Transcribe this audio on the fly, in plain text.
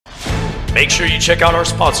Make sure you check out our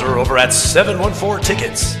sponsor over at 714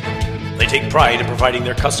 Tickets. They take pride in providing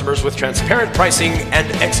their customers with transparent pricing and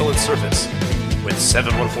excellent service. With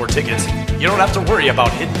 714 Tickets, you don't have to worry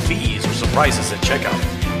about hidden fees or surprises at checkout.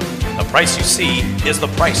 The price you see is the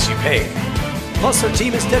price you pay. Plus, their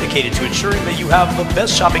team is dedicated to ensuring that you have the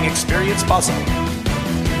best shopping experience possible.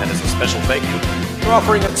 And as a special thank you, they're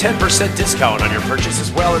offering a 10% discount on your purchase, as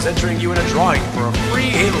well as entering you in a drawing for a free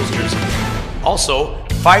Halos jersey. Also,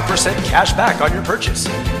 5% cash back on your purchase.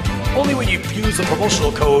 Only when you use the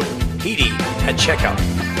promotional code HAITI at checkout.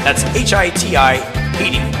 That's HITI,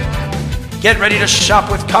 Haiti. Get ready to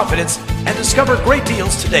shop with confidence and discover great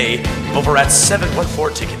deals today over at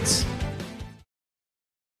 714 Tickets.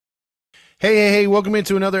 Hey, welcome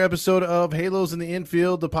into another episode of Halos in the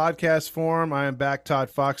Infield, the podcast form. I am back,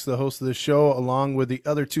 Todd Fox, the host of the show, along with the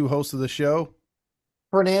other two hosts of the show.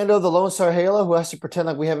 Fernando, the Lone Star Halo, who has to pretend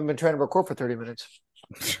like we haven't been trying to record for 30 minutes.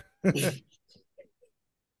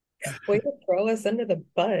 Way to throw us under the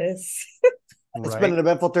bus. It's been an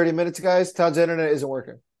eventful 30 minutes, guys. Todd's internet isn't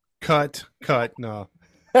working. Cut, no.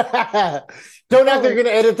 Don't act they're going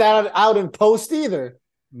to edit that out in post either.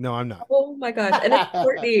 No, I'm not. Oh my gosh. And it's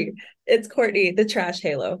Courtney. It's Courtney, the trash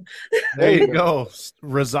Halo. There you go.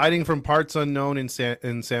 Residing from parts unknown in San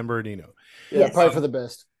Bernardino. Yeah, Yes. probably for the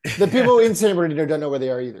best. The people in San Bernardino don't know where they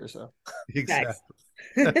are either. So Exactly.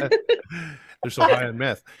 They're so high on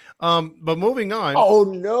meth. But moving on. Oh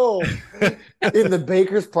no. In the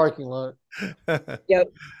Baker's parking lot. Yep.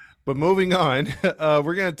 But moving on,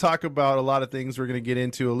 we're going to talk about a lot of things. We're going to get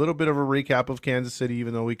into a little bit of a recap of Kansas City,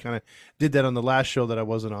 even though we kind of did that on the last show that I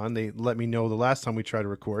wasn't on. They let me know the last time we tried to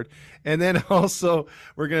record. And then also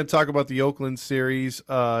we're going to talk about the Oakland series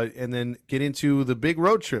and then get into the big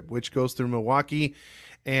road trip, which goes through Milwaukee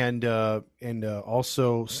and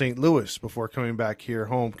also St. Louis before coming back here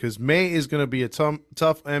home, because May is going to be a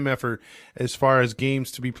tough effort as far as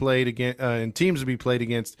games to be played against and teams to be played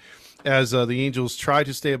against, as the Angels try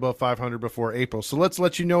to stay above 500 before April. So let's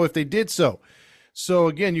let you know if they did so. So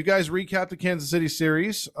again, you guys recapped the Kansas City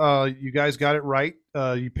series. You guys got it right.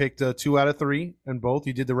 You picked 2 out of 3 and both.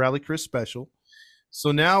 You did the Rally Chris special.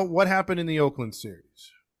 So now what happened in the Oakland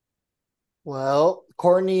series? Well,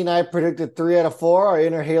 Courtney and I predicted 3 out of 4. Our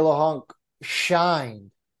inner Halo honk shined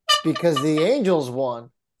because the Angels won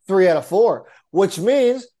 3 out of 4, which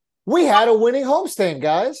means we had a winning homestand,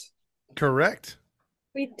 guys. Correct.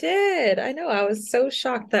 We did. I know. I was so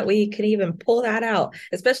shocked that we could even pull that out,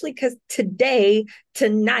 especially because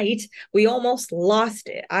tonight, we almost lost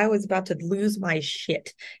it. I was about to lose my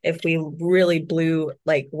shit if we really blew,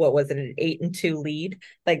 like, what was it, an 8-2 lead?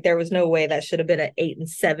 Like, there was no way that should have been an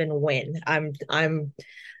 8-7 win.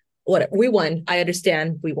 We won. I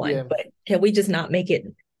understand we won, Yeah. but can we just not make it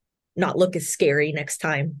not look as scary next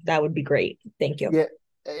time? That would be great. Thank you. Yeah.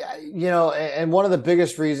 And one of the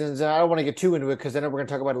biggest reasons, and I don't want to get too into it because I know we're going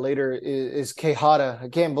to talk about it later, is Quijada. I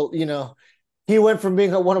can't believe, he went from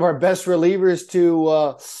being one of our best relievers to,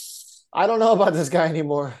 I don't know about this guy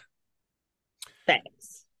anymore.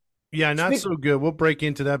 Thanks. Yeah, not so good. We'll break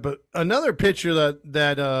into that. But another pitcher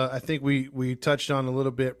that I think we touched on a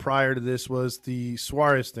little bit prior to this was the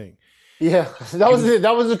Suarez thing. Yeah, that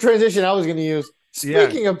was the transition I was going to use.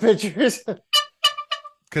 Speaking of pitchers.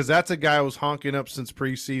 Because that's a guy I was honking up since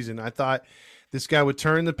preseason. I thought this guy would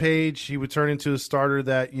turn the page. He would turn into a starter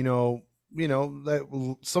that,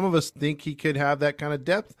 that some of us think he could have that kind of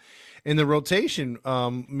depth in the rotation,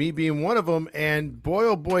 me being one of them. And boy,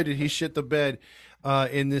 oh boy, did he shit the bed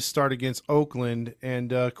in this start against Oakland.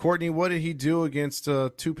 And Courtney, what did he do against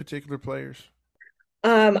 2 particular players?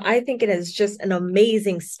 I think it is just an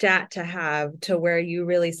amazing stat to have, to where you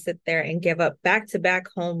really sit there and give up back-to-back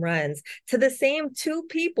home runs to the same 2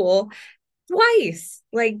 people twice.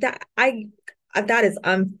 Like that, that is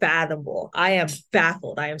unfathomable. I am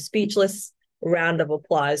baffled. I am speechless. Round of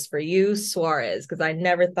applause for you, Suarez, because I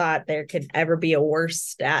never thought there could ever be a worse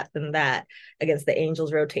stat than that against the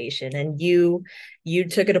Angels rotation. And you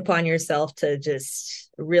took it upon yourself to just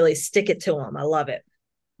really stick it to him. I love it.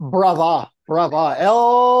 Brava.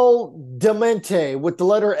 El Demente with the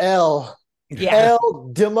letter L. Yeah.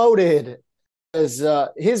 El Demoted is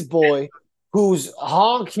his boy, whose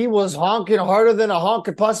honk, he was honking harder than a honk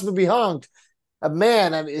could possibly be honked.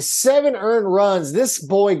 Man, I mean, 7 earned runs. This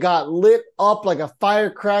boy got lit up like a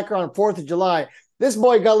firecracker on 4th of July. This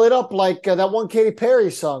boy got lit up like that one Katy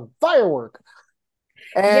Perry song, Firework.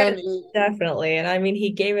 And definitely. And I mean, he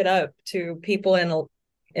gave it up to people in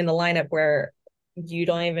the lineup where you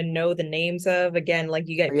don't even know the names of. Again, like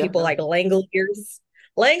you get people like Langoliers.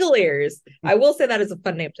 I will say that is a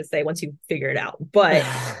fun name to say once you figure it out. But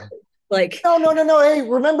like, no. Hey,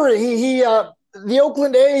 remember he the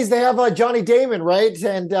Oakland A's, they have Johnny Damon, right?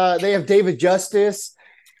 And they have David Justice.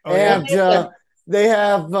 Oh, yeah. And they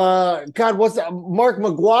have, God, what's that? Mark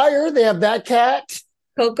McGuire. They have that cat.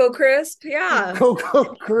 Coco Crisp, yeah.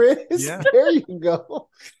 Coco Chris. Yeah. There you go.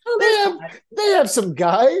 They have some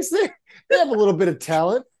guys. They have a little bit of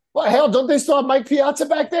talent. Well, hell, don't they still have Mike Piazza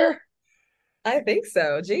back there? I think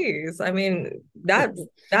so. Jeez. I mean, that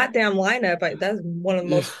damn lineup, that's one of the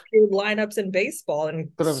most feared lineups in baseball.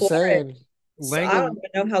 And That's what I'm saying. I don't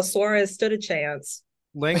even know how Suarez stood a chance.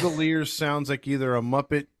 Langoliers sounds like either a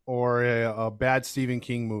Muppet or a bad Stephen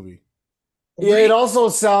King movie. Yeah, it also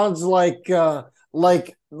sounds like the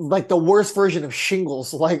worst version of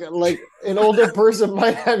shingles. Like an older person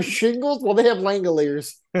might have shingles. Well, they have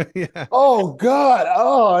Langoliers. Yeah. Oh God.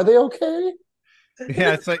 Oh, are they okay?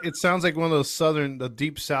 Yeah, it sounds like one of those the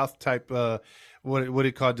deep south type what do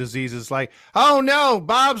you call diseases, like, oh no,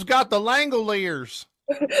 Bob's got the Langoliers.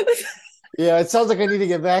 Yeah, it sounds like I need to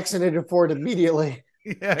get vaccinated for it immediately.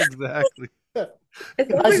 Yeah, exactly.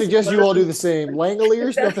 I suggest you all do the same.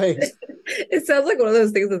 Langoliers, no thanks. It sounds like one of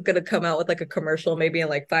those things that's going to come out with like a commercial maybe in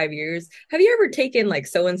like 5 years. Have you ever taken like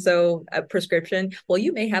so-and-so a prescription? Well,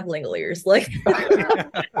 you may have Langoliers. Like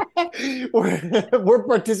we're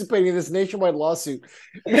participating in this nationwide lawsuit.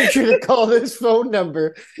 Make sure to call this phone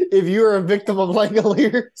number if you are a victim of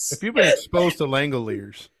Langoliers. If you've been exposed to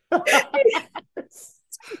Langoliers.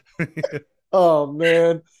 Oh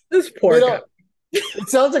man. This poor guy. It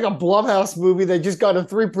sounds like a Blumhouse movie that just got a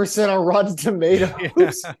 3% on Rotten Tomatoes.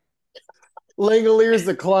 Yeah. Langoliers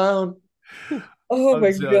the clown. Oh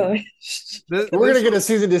my gosh. We're going to get a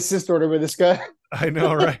cease and desist order with this guy. I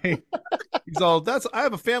know, right? He's all, I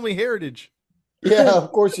have a family heritage. Yeah,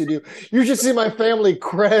 of course you do. You should see my family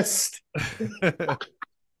crest.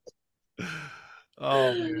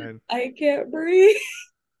 Oh, man. I can't breathe.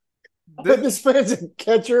 This man's a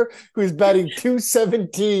catcher who's batting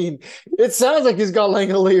 .217. It sounds like he's got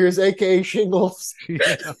Langoliers, aka shingles.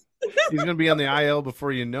 Yeah. He's going to be on the IL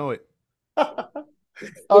before you know it. All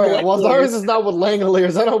right. Well, as long as it's not with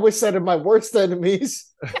Langoliers, I don't wish that in my worst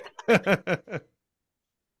enemies.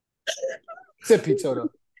 Sip Pete Soto.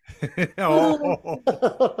 Oh.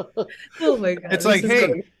 Oh my God. It's like,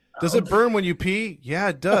 hey, does it burn when you pee? Yeah,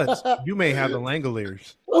 it does. You may have the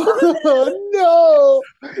Langoliers. Oh, no.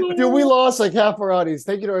 Dude, we lost like half our audience.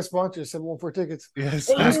 Thank you to our sponsor, 714 Tickets. Yes.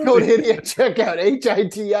 Use code HITI at checkout,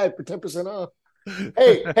 HITI for 10% off.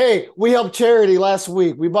 Hey, we helped charity last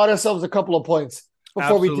week. We bought ourselves a couple of points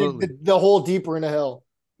before we did the whole deeper into hell.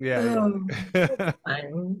 Yeah.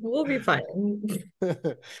 We'll be fine. Yeah,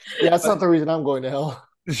 that's not the reason I'm going to hell.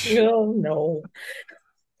 No.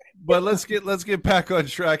 But let's get back on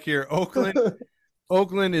track here.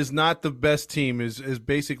 Oakland is not the best team, is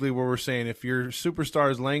basically what we're saying. If your superstar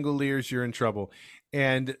is Langoliers, you're in trouble.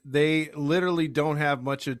 And they literally don't have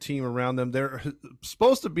much of a team around them. They're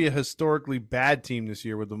supposed to be a historically bad team this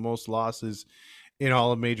year with the most losses in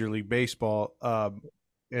all of Major League Baseball.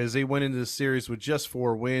 As they went into the series with just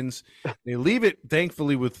 4 wins. They leave it,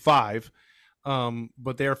 thankfully, with 5.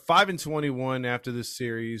 But they are 5-21 after this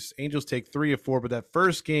series. Angels take 3 of 4, but that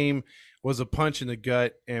first game was a punch in the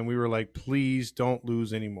gut, and we were like, please don't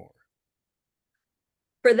lose anymore.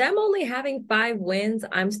 For them only having 5 wins,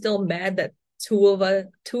 I'm still mad that two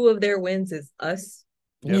of their wins is us.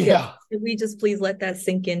 Yeah. Can we just please let that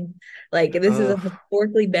sink in? Like, this is a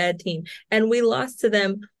historically bad team, and we lost to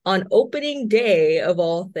them on opening day of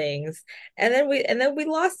all things, and then we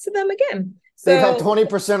lost to them again. So they've had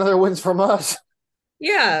 20% of their wins from us.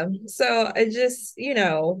 Yeah. So I just,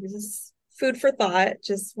 just food for thought.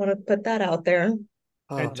 Just want to put that out there.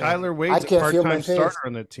 And Tyler Wade's a part-time starter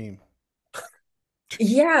on that team.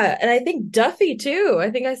 Yeah, and I think Duffy too.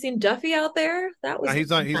 I think I seen Duffy out there. That was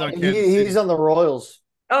he's on he's on the Royals.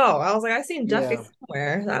 Oh, I was like, I seen Duffy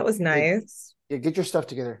somewhere. That was nice. Yeah, get your stuff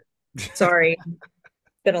together. Sorry.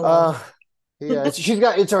 Been a long yeah,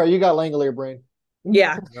 it's all right. You got Langolier brain.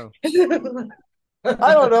 Yeah.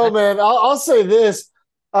 I don't know, man. I'll say this.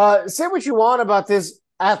 Say what you want about this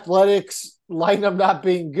Athletics lineup not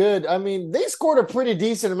being good. I mean, they scored a pretty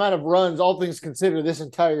decent amount of runs, all things considered, this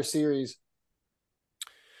entire series.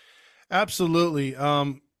 Absolutely.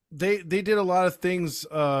 They did a lot of things.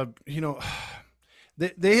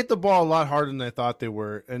 They hit the ball a lot harder than I thought they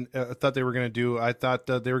were, and I thought they were going to do. I thought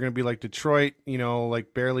that they were going to be like Detroit,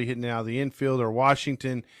 like barely hitting it out of the infield, or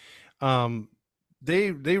Washington.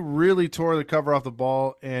 They really tore the cover off the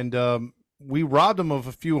ball, and we robbed them of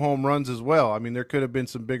a few home runs as well. I mean, there could have been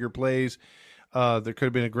some bigger plays. There could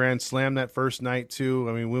have been a grand slam that first night too.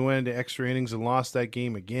 I mean, we went into extra innings and lost that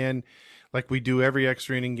game again, like we do every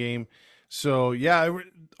extra inning game. So yeah,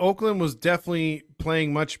 Oakland was definitely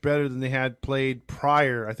playing much better than they had played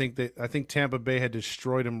prior. I think Tampa Bay had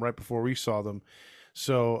destroyed them right before we saw them.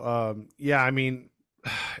 So yeah, I mean,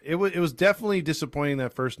 it was definitely disappointing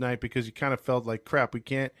that first night because you kind of felt like crap. We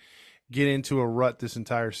can't get into a rut this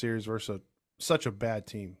entire series versus such a bad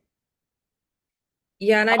team.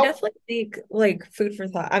 Yeah, and I Oh, definitely think like food for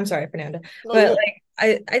thought. I'm sorry, Fernanda, no, but yeah.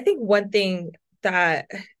 like I think one thing that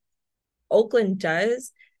Oakland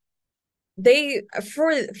does, they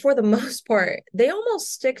for the most part, they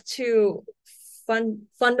almost stick to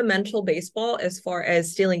fundamental baseball as far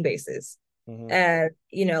as stealing bases. Mm-hmm. And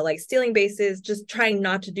like stealing bases, just trying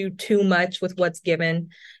not to do too much with what's given.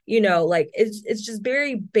 Like it's just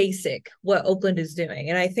very basic what Oakland is doing.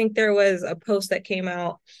 And I think there was a post that came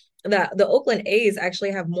out that the Oakland A's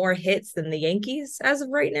actually have more hits than the Yankees as of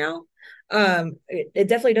right now. It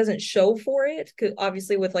definitely doesn't show for it, because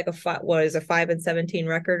obviously with like a 5-17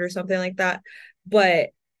 record or something like that. But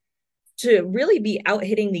to really be out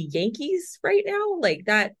hitting the Yankees right now, like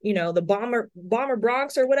that, the bomber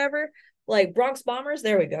Bronx or whatever, like Bronx Bombers,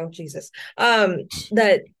 there we go, Jesus.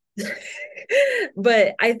 That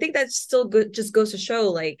but I think that's still good, just goes to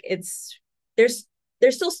show like there's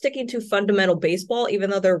they're still sticking to fundamental baseball, even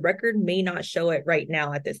though their record may not show it right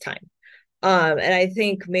now at this time. And I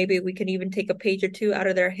think maybe we can even take a page or two out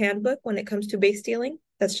of their handbook when it comes to base stealing.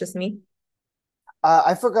 That's just me.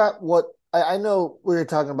 I forgot what I know we were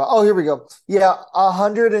talking about. Oh, here we go. Yeah,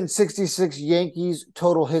 166 Yankees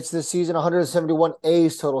total hits this season, 171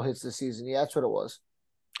 A's total hits this season. Yeah, that's what it was.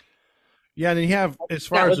 Yeah, and then you have as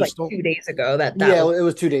far That as was the like 2 days ago. That Yeah, was it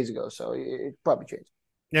was 2 days ago, so it probably changed.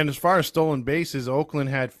 and as far as stolen bases, Oakland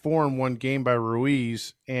had 4 in one game by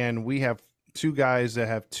Ruiz, and we have two guys that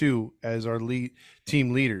have 2 as our lead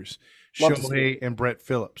team leaders, Love to see it. Shohei and Brett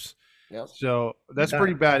Phillips. Yep. So my that's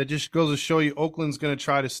pretty God. bad. It just goes to show you Oakland's going to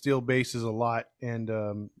try to steal bases a lot, and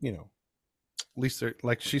at least they're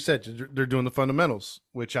like she said, they're doing the fundamentals,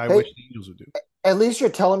 which I Hey, wish the Angels would do. at least you're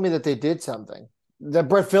telling me that they did something. That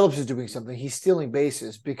Brett Phillips is doing something. He's stealing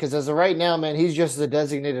bases because as of right now, man, he's just the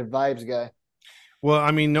designated vibes guy. Well,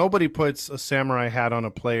 I mean, nobody puts a samurai hat on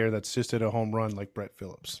a player that's just hit a home run like Brett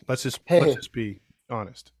Phillips. Let's Hey, just be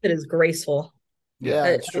honest. It is graceful. Yeah. yeah,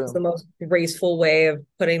 it's It's the true. most graceful way of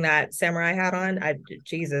putting that samurai hat on.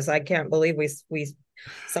 Jesus, I can't believe we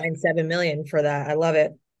signed 7 million for that. I love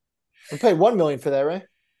it. We paid 1 million for that, right?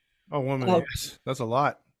 Oh, 1 minute. Oh, Yes, that's a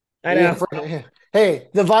lot. I Yeah. know. Hey,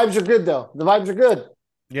 the vibes are good though. The vibes are good.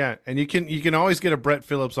 Yeah, and you can always get a Brett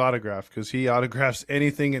Phillips autograph because he autographs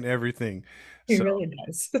anything and everything. He So really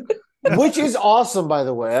does. Which is awesome, by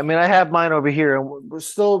the way. I mean, I have mine over here, and we're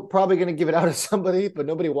still probably going to give it out to somebody, but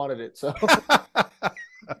nobody wanted it. So,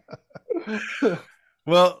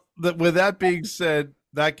 well, with that being said,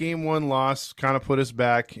 that game 1 loss kind of put us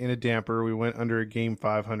back in a damper. We went under a game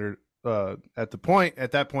 500 at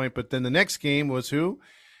that point, but then the next game was who?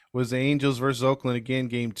 Was the Angels versus Oakland again,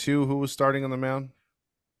 game 2. Who was starting on the mound?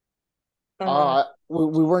 Uh,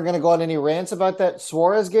 we weren't going to go on any rants about that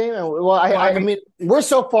Suarez game. And well, Well, I mean, we're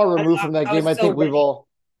so far removed from that I game. was I so think we've ready. all,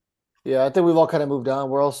 yeah, I think we've all kind of moved on.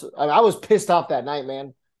 We're also, I was pissed off that night,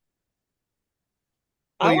 man.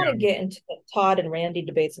 I Well, want yeah. to get into the Todd and Randy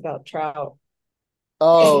debates about Trout.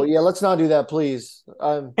 Oh yeah, let's not do that, please.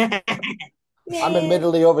 I'm Man.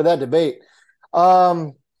 admittedly over that debate.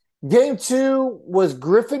 Um, Game 2 was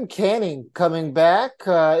Griffin Canning coming back.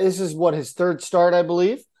 This is what his third start, I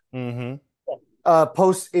believe. Mm-hmm.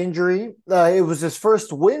 Post injury. It was his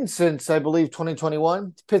first win since I believe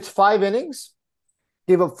 2021. Pitched 5 innings,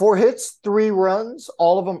 gave up 4 hits, 3 runs,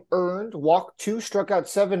 all of them earned. Walked 2, struck out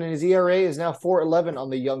 7, and his ERA is now 4.11 on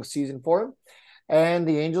the young season for him. And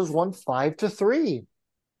the Angels won 5-3.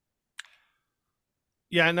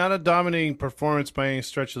 Yeah, not a dominating performance by any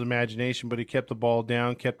stretch of the imagination, but he kept the ball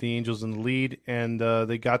down, kept the Angels in the lead, and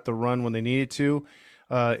they got the run when they needed to,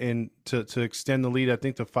 and to extend the lead. I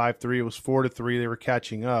think to 5-3. It was 4-3. They were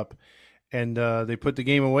catching up, and they put the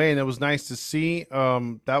game away, and it was nice to see.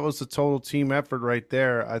 That was a total team effort right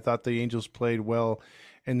there. I thought the Angels played well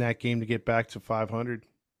in that game to get back to 500.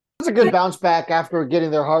 It's a good bounce back after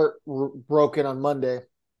getting their heart broken on Monday.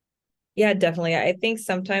 Yeah, definitely. I think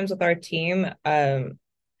sometimes with our team,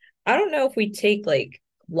 I don't know if we take like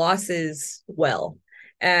losses well.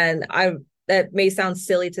 And I that may sound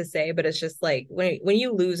silly to say, but it's just like when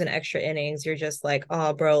you lose an extra innings, you're just like,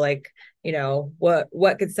 oh bro, like,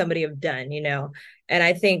 what could somebody have done, And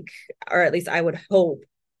I think, or at least I would hope,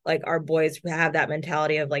 like our boys have that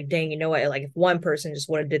mentality of like, dang, you know what, like if one person just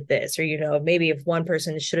would have did this, or maybe if one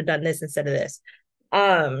person should have done this instead of this.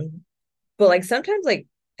 But like sometimes like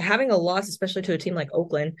having a loss, especially to a team like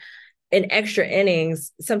Oakland, in extra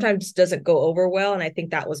innings sometimes doesn't go over well. And I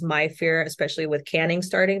think that was my fear, especially with Canning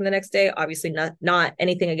starting the next day. Obviously, not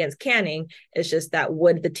anything against Canning. It's just that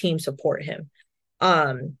would the team support him?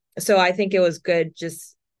 So I think it was good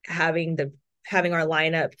just having our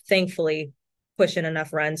lineup, thankfully, push in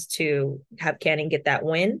enough runs to have Canning get that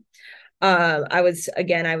win. I would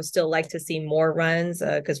still like to see more runs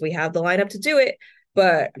because we have the lineup to do it,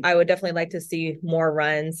 but I would definitely like to see more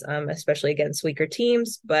runs, especially against weaker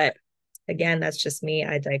teams. But again, that's just me.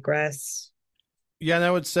 I digress. Yeah,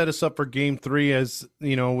 that would set us up for game 3. As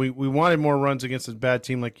you know, we wanted more runs against a bad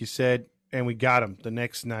team, like you said, and we got them the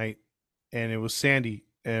next night. And it was Sandy,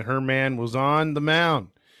 and her man was on the mound.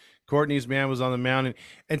 Courtney's man was on the mound.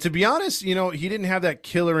 And to be honest, you know, he didn't have that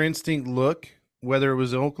killer instinct look, whether it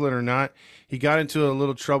was Oakland or not. He got into a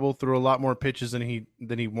little trouble, threw a lot more pitches than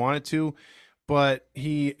he wanted to, but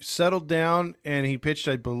he settled down and he pitched,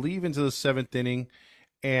 I believe, into the 7th inning,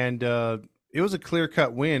 and it was a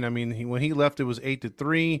clear-cut win. I mean, when he left, it was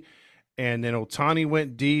 8-3, and then Otani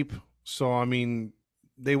went deep. So, I mean,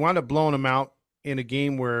 they wound up blowing him out in a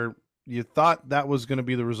game where you thought that was going to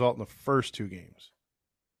be the result in the first 2 games.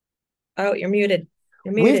 Oh, you're muted.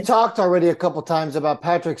 We've talked already a couple times about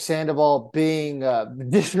Patrick Sandoval being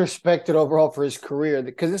disrespected overall for his career,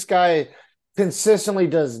 because this guy consistently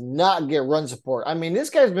does not get run support. I mean, this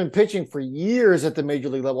guy's been pitching for years at the major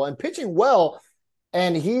league level and pitching well,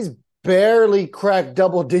 and he's barely cracked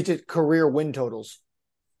double-digit career win totals.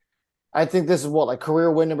 I think this is like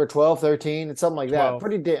career win number 12, 13, and something like 12.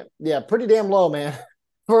 that. Pretty damn low, man.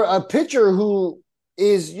 For a pitcher who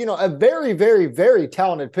is, a very, very, very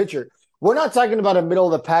talented pitcher. We're not talking about a middle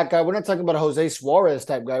of the pack guy. We're not talking about a Jose Suarez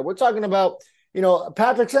type guy. We're talking about,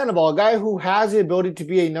 Patrick Sandoval, a guy who has the ability to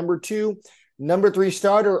be a number 2, number 3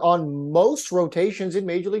 starter on most rotations in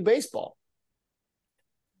Major League Baseball.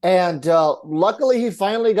 And luckily, he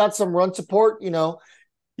finally got some run support.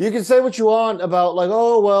 You can say what you want about, like,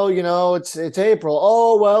 oh, well, it's April.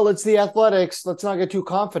 Oh, well, it's the Athletics. Let's not get too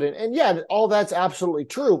confident. And yeah, all that's absolutely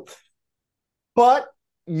true. But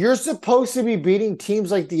you're supposed to be beating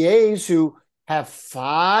teams like the A's, who have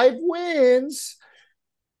 5 wins,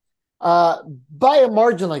 by a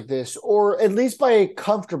margin like this, or at least by a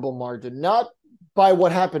comfortable margin, not by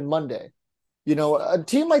what happened Monday. A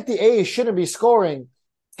team like the A's shouldn't be scoring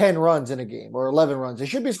 10 runs in a game or 11 runs. They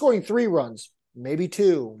should be scoring 3 runs, maybe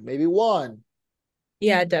 2, maybe 1.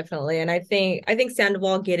 Yeah, definitely. And I think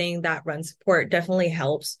Sandoval getting that run support definitely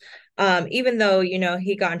helps. Even though,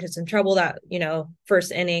 he got into some trouble that,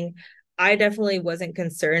 first inning, I definitely wasn't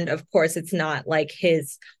concerned. Of course, it's not like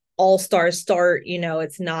his all-star start,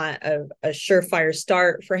 it's not a surefire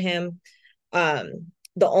start for him. The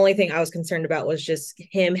only thing I was concerned about was just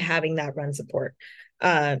him having that run support.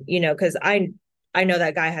 Because I know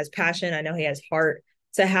that guy has passion. I know he has heart.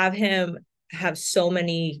 To have him have so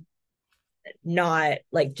many, not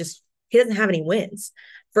like, just, he doesn't have any wins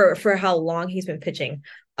for how long he's been pitching.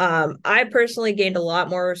 I personally gained a lot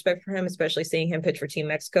more respect for him, especially seeing him pitch for Team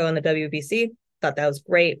Mexico in the WBC. Thought that was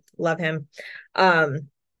great. Love him. I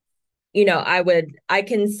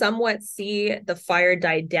can somewhat see the fire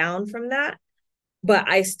die down from that, but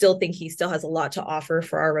I still think he still has a lot to offer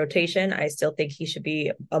for our rotation. I still think he should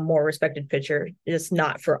be a more respected pitcher, just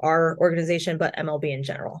not for our organization, but MLB in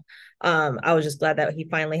general. I was just glad that he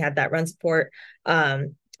finally had that run support.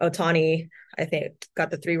 Otani, I think, got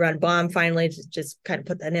the 3-run bomb finally, just kind of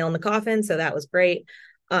put that nail in the coffin. So that was great.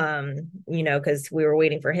 Because we were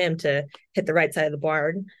waiting for him to hit the right side of the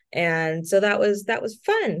barn. And so that was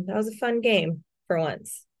fun. That was a fun game for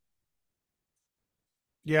once.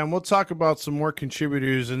 Yeah, and we'll talk about some more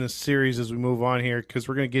contributors in this series as we move on here, because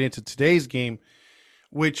we're going to get into today's game,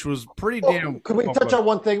 which was pretty damn. Could we touch on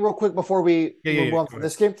one thing real quick before we move on from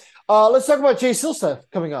this game? Let's talk about Chase Silseth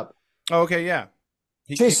coming up. Oh, okay, yeah.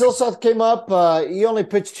 Chase Silseth came up. He only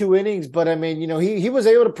pitched 2 innings, but I mean, he was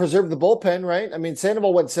able to preserve the bullpen, right? I mean,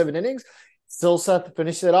 Sandoval went 7 innings. Silseth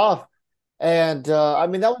finished it off. And, I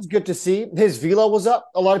mean, that was good to see. His velo was up.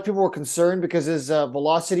 A lot of people were concerned because his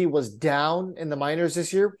velocity was down in the minors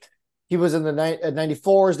this year. He was in the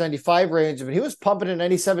 94s, 95 range, but he was pumping at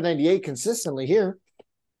 97, 98 consistently here.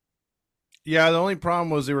 Yeah, the only problem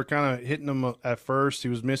was they were kind of hitting him at first. He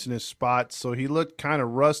was missing his spots, so he looked kind of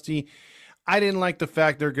rusty. I didn't like the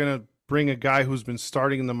fact they're going to bring a guy who's been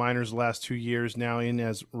starting in the minors the last 2 years now in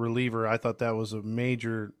as reliever. I thought that was a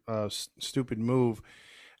major stupid move.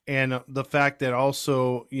 And the fact that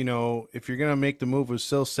also, if you're going to make the move with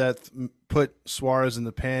Silseth, put Suarez in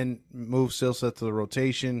the pen, move Silseth to the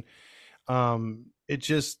rotation. It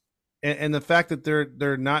just, and the fact that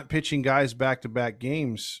they're not pitching guys back-to-back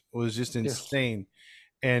games was just insane.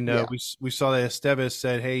 And Yeah. we saw that Estevez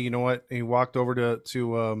said, "Hey, you know what?" And he walked over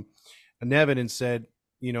to Nevin and said,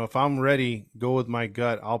 "You know, if I'm ready, go with my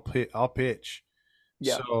gut. I'll pitch."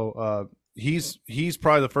 Yeah. So he's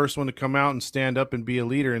probably the first one to come out and stand up and be a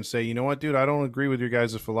leader and say, "You know what, dude? I don't agree with your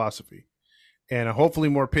guys' philosophy." And hopefully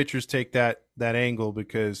more pitchers take that angle,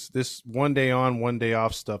 because this one day on, one day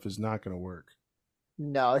off stuff is not going to work.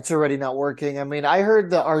 No, it's already not working. I mean, I heard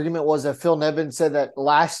the argument was that Phil Nevin said that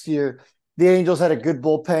last year the Angels had a good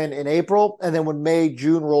bullpen in April, and then when May,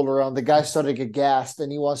 June rolled around, the guys started to get gassed,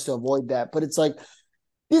 and he wants to avoid that. But it's like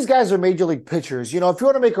these guys are major league pitchers. You know, if you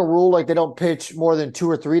want to make a rule like they don't pitch more than 2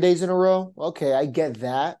 or 3 days in a row, okay, I get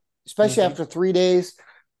that. Especially after 3 days,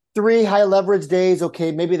 3 high leverage days.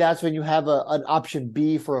 Okay, maybe that's when you have an option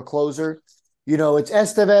B for a closer. You know, it's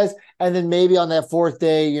Estevez, and then maybe on that 4th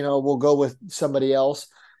day, you know, we'll go with somebody else.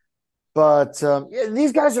 But yeah,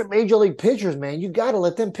 these guys are major league pitchers, man. You got to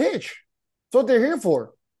let them pitch. That's what they're here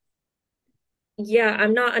for. Yeah,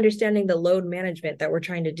 I'm not understanding the load management that we're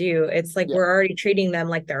trying to do. It's like Yeah. we're already treating them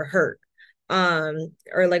like they're hurt.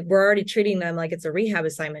 Or like we're already treating them like it's a rehab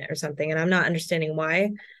assignment or something. And I'm not understanding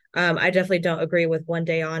why. I definitely don't agree with one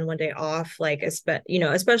day on, one day off, like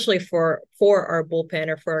especially for our bullpen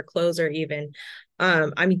or for our closer even.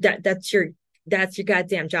 I mean that's your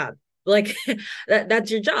goddamn job. Like that's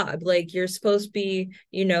your job. Like you're supposed to be,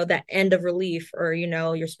 that end of relief, or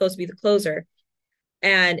you're supposed to be the closer.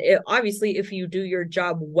 And obviously, if you do your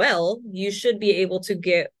job well, you should be able to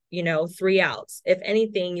get, 3 outs. If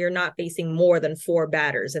anything, you're not facing more than 4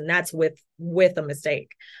 batters, and that's with a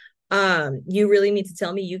mistake. You really need to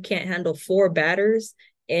tell me you can't handle 4 batters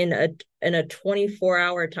in a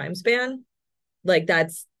 24-hour time span? Like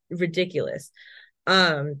that's ridiculous.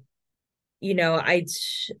 Um, I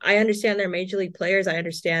understand they're major league players. I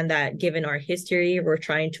understand that given our history, we're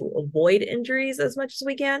trying to avoid injuries as much as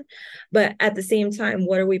we can. But at the same time,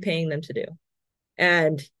 what are we paying them to do?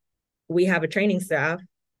 And we have a training staff,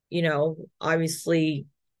 obviously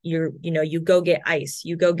you go get ice,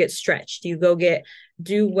 you go get stretched,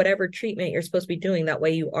 do whatever treatment you're supposed to be doing. That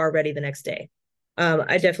way you are ready the next day.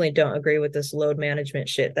 I definitely don't agree with this load management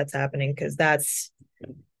shit that's happening, because that's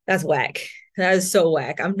whack. That is so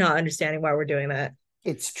whack. I'm not understanding why we're doing that.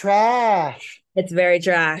 It's trash. It's very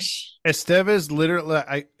trash. Estevez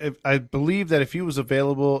literally, I believe that if he was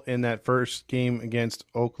available in that first game against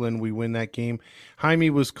Oakland, we win that game. Jaime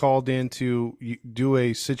was called in to do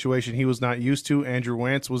a situation he was not used to. Andrew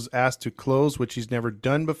Wentz was asked to close, which he's never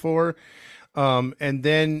done before. And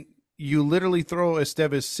then you literally throw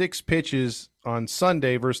Estevez 6 pitches on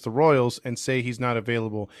Sunday versus the Royals and say he's not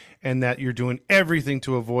available, and that you're doing everything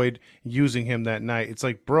to avoid using him that night. It's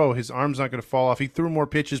like, bro, his arm's not going to fall off. He threw more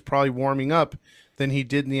pitches probably warming up than he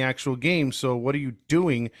did in the actual game. So what are you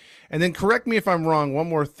doing? And then correct me if I'm wrong. One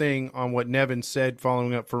more thing on what Nevin said,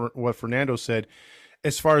 following up for what Fernando said,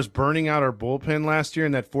 as far as burning out our bullpen last year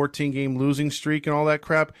and that 14-game losing streak and all that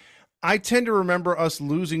crap. I tend to remember us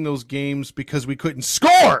losing those games because we couldn't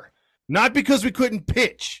score, not because we couldn't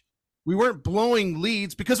pitch. We weren't blowing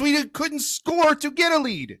leads because we couldn't score to get a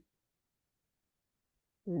lead.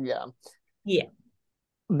 Yeah. Yeah.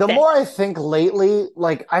 The more I think lately,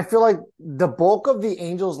 like I feel like the bulk of the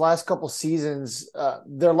Angels' last couple seasons,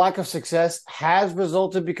 their lack of success has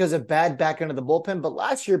resulted because of bad back end of the bullpen. But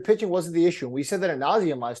last year, pitching wasn't the issue. We said that ad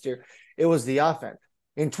nauseum last year. It was the offense.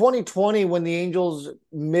 In 2020, when the Angels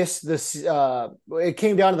missed this, it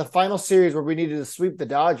came down to the final series where we needed to sweep the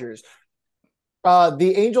Dodgers.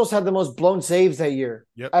 The Angels had the most blown saves that year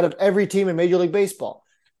out of every team in Major League Baseball.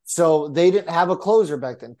 So they didn't have a closer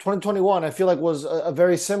back then. 2021, I feel like, was a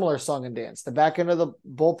very similar song and dance. The back end of the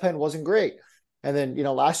bullpen wasn't great. And then,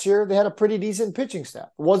 last year they had a pretty decent pitching staff.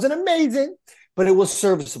 It wasn't amazing, but it was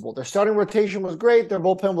serviceable. Their starting rotation was great. Their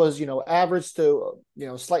bullpen was, average to,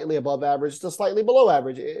 slightly above average to slightly below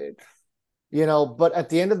average. But at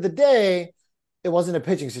the end of the day, it wasn't a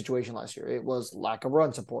pitching situation last year. It was lack of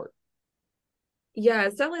run support. Yeah,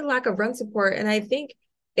 it's definitely lack of run support. And I think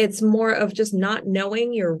it's more of just not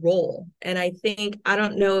knowing your role. And I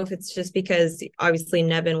don't know if it's just because obviously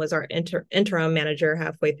Nevin was our interim manager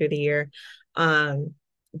halfway through the year.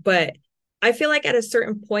 But I feel like at a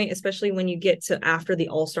certain point, especially when you get to after the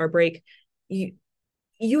All-Star break,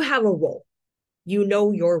 you have a role. You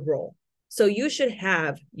know your role. So you should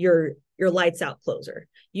have your lights out closer.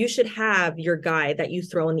 You should have your guy that you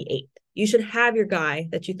throw in the 8th. You should have your guy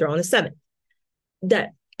that you throw in the 7th.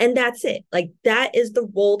 And that's it. Like that is the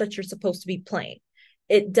role that you're supposed to be playing.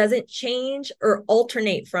 It doesn't change or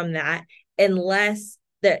alternate from that unless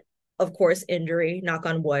that, of course, injury, knock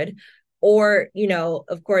on wood, or,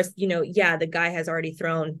 of course, the guy has already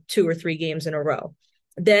thrown 2 or 3 games in a row.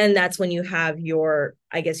 then that's when you have your,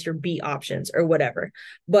 I guess, your B options or whatever.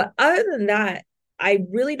 But other than that, I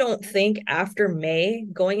really don't think after May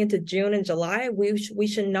going into June and July, we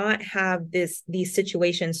should not have these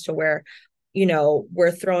situations to where,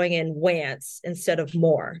 we're throwing in Wance instead of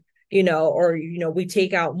Moore, or we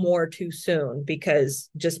take out Moore too soon because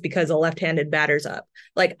a left-handed batter's up.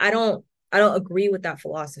 Like I don't agree with that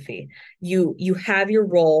philosophy. You have your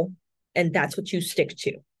role and that's what you stick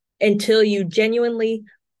to until you genuinely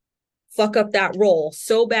fuck up that role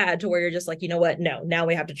so bad to where you're just like, you know what? No, now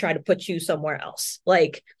we have to try to put you somewhere else.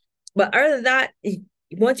 Like, but other than that,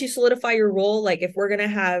 once you solidify your role, like if we're going to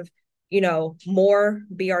have, Moore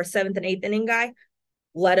be our 7th and 8th inning guy,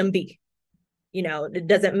 let him be. It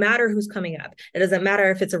doesn't matter who's coming up. It doesn't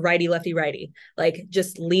matter if it's a righty, lefty, righty. Like,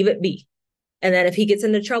 just leave it be. And then if he gets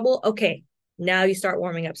into trouble, okay, now you start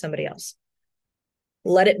warming up somebody else.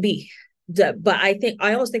 Let it be. But I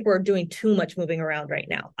almost think we're doing too much moving around right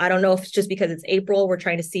now. I don't know if it's just because it's April, we're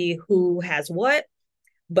trying to see who has what,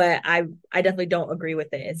 but I definitely don't agree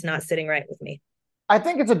with it. It's not sitting right with me. I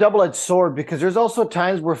think it's a double-edged sword because there's also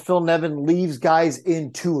times where Phil Nevin leaves guys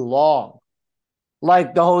in too long,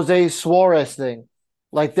 like the Jose Suarez thing.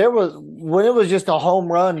 Like when it was just a home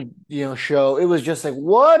run, show, it was just like,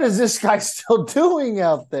 what is this guy still doing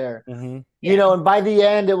out there? Mm-hmm. And by the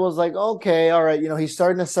end, it was like, okay, all right, he's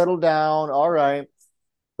starting to settle down. All right.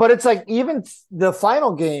 But it's like even the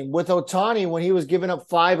final game with Ohtani when he was giving up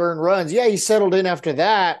 5 earned runs. Yeah, he settled in after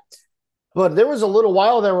that. But there was a little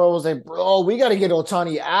while there where I was like, bro, we got to get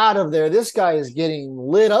Ohtani out of there. This guy is getting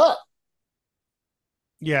lit up.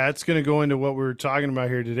 Yeah, it's going to go into what we were talking about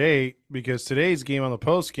here today because today's game on the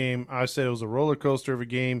post game, I said it was a roller coaster of a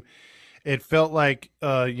game. It felt like,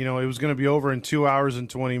 it was going to be over in 2 hours and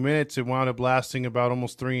 20 minutes. It wound up lasting about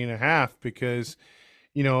almost 3.5 because,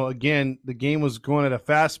 again, the game was going at a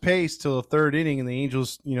fast pace till the 3rd inning, and the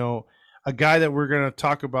Angels, a guy that we're going to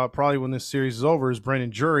talk about probably when this series is over is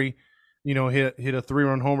Brendan Drury, hit a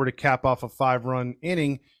 3-run homer to cap off a 5-run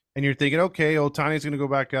inning. And you're thinking, okay, Ohtani's going to go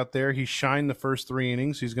back out there. He shined the first 3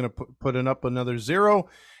 innings. He's going to put up another 0,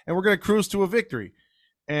 and we're going to cruise to a victory.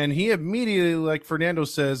 And he immediately, like Fernando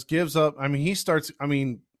says, gives up.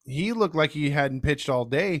 He looked like he hadn't pitched all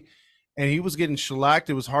day, and he was getting shellacked.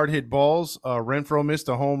 It was hard hit balls. Renfroe missed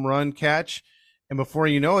a home run catch, and before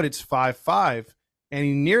you know it, it's 5-5. And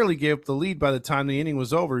he nearly gave up the lead by the time the inning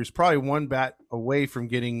was over. He was probably one bat away from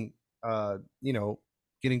getting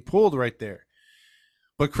pulled right there.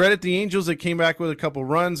 But credit the Angels that came back with a couple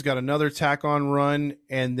runs, got another tack-on run,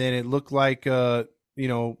 and then it looked like,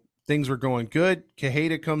 things were going good.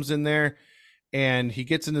 Quijada comes in there, and he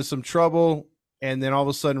gets into some trouble, and then all of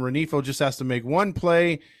a sudden Renifo just has to make one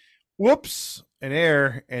play. Whoops, an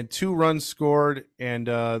error, and 2 runs scored, and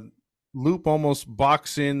Loop almost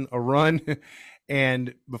boxed in a run.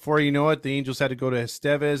 And before you know it, the Angels had to go to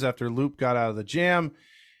Estevez after Loop got out of the jam,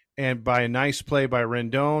 and by a nice play by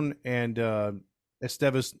Rendon, and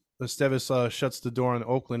Estevez shuts the door on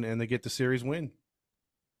Oakland, and they get the series win.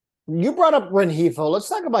 You brought up Rengifo. Let's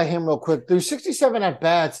talk about him real quick. Through 67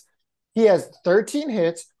 at-bats, he has 13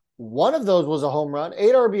 hits. One of those was a home run,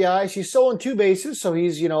 8 RBIs. He's stolen 2 bases, so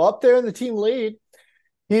he's, up there in the team lead.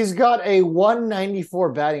 He's got a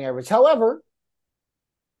 194 batting average. However,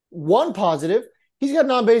 one positive, he's got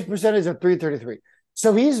an on-base percentage of .333.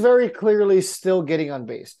 So he's very clearly still getting on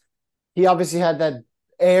base. He obviously had that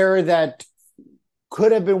error that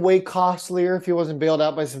could have been way costlier if he wasn't bailed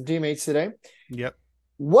out by some teammates today. Yep.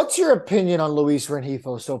 What's your opinion on Luis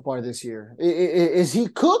Rengifo so far this year? Is he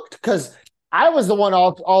cooked? Because I was the one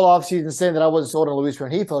all offseason saying that I wasn't sold on Luis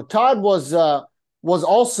Rengifo. Todd was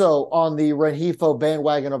also on the Rengifo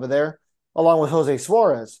bandwagon over there, along with Jose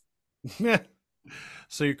Suarez.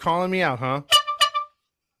 So you're calling me out, huh?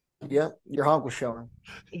 Yeah, your honk was showing.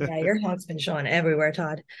 Yeah, your honk's been showing everywhere,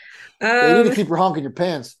 Todd. You need to keep your honk in your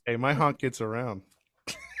pants. Hey, my honk gets around.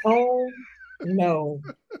 Oh no!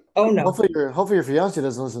 Oh no! Hopefully your fiance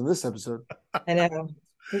doesn't listen to this episode. I know.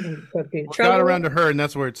 Got around to her, and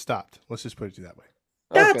that's where it stopped. Let's just put it that way.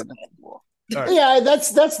 Okay. Right. Yeah,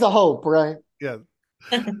 that's the hope, right? Yeah.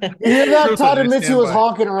 You hear that? Todd admits he was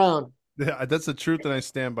honking around. Yeah, that's the truth, and I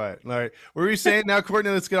stand by it. All right. What were you saying now, Courtney?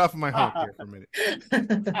 Let's get off of my honk here for a minute.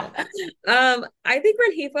 I think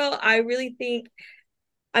Rengifo, I really think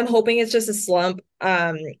I'm hoping it's just a slump.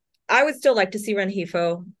 I would still like to see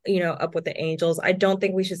Rengifo, up with the Angels. I don't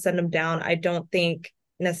think we should send him down. I don't think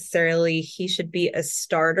necessarily he should be a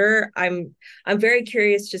starter. I'm very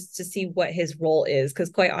curious just to see what his role is, because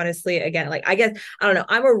quite honestly, again, like I guess I don't know,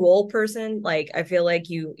 I'm a role person. Like I feel like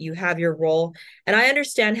you have your role, and I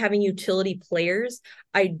understand having utility players.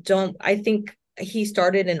 I think he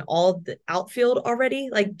started in all the outfield already,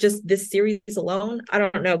 like just this series alone. I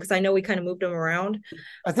don't know, because I know we kind of moved him around.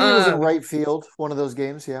 I think he was in Um, right field one of those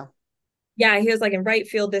games. Yeah. yeah, he was like in right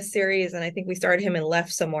field this series, and I think we started him in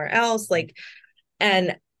left somewhere else. Like,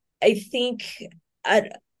 and I think I,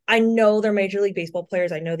 I know they're Major League Baseball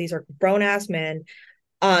players. I know these are grown ass men.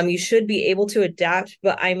 You should be able to adapt,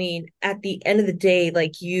 but I mean, at the end of the day,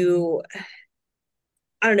 like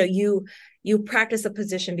I don't know, you practice a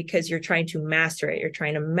position because you're trying to master it. You're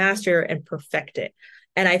trying to master and perfect it.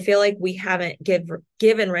 And I feel like we haven't given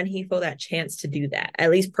Renhefo that chance to do that,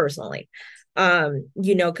 at least personally.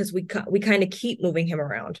 Because we kind of keep moving him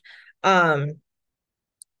around. Um,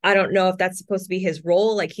 I don't know if that's supposed to be his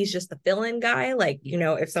role. Like he's just the fill-in guy. Like,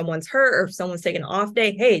 if someone's hurt or if someone's taking an off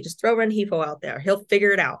day, hey, just throw Renhefo out there. He'll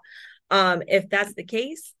figure it out. If that's the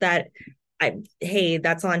case, hey,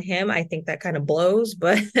 that's on him. I think that kind of blows.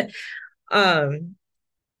 But um,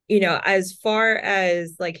 as far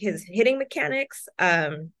as like his hitting mechanics,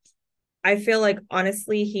 I feel like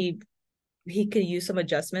honestly he could use some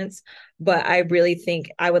adjustments, but I really think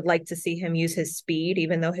I would like to see him use his speed,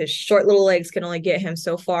 even though his short little legs can only get him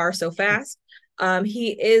so far so fast.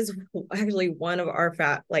 He is actually one of our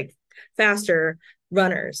faster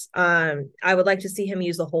runners. I would like to see him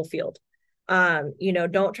use the whole field.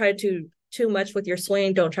 Don't try to do too much with your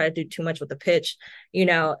swing. Don't try to do too much with the pitch.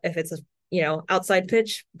 If it's a outside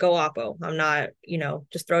pitch, go oppo. I'm not,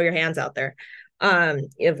 just throw your hands out there.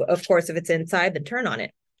 If of course if it's inside, then turn on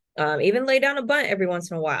it. Even lay down a bunt every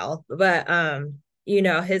once in a while. But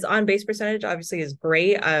his on base percentage obviously is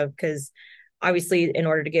great because obviously in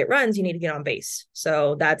order to get runs, you need to get on base.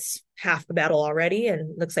 So that's half the battle already,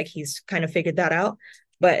 and looks like he's kind of figured that out.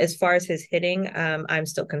 But as far as his hitting, I'm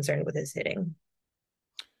still concerned with his hitting.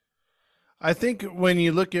 I think when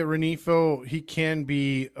you look at Renifo, he can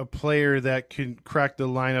be a player that can crack the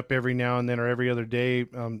lineup every now and then or every other day.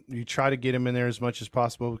 You try to get him in there as much as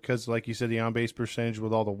possible because, like you said, the on-base percentage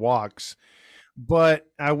with all the walks. But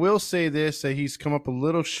I will say this, that he's come up a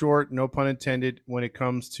little short, no pun intended, when it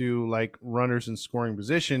comes to like runners in scoring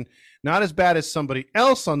position. Not as bad as somebody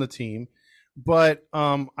else on the team, but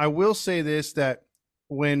I will say this, that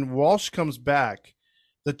when Walsh comes back,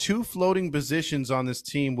 the two floating positions on this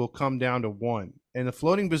team will come down to one. And the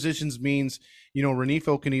floating positions means,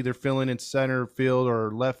 Renifo can either fill in center field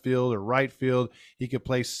or left field or right field. He could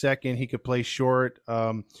play second. He could play short.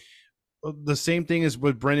 The same thing is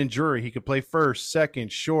with Brendan Drury. He could play first,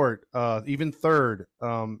 second, short, even third.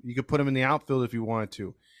 You could put him in the outfield if you wanted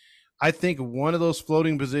to. I think one of those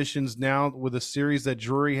floating positions now with the series that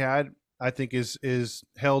Drury had, I think is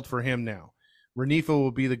held for him now. Renifo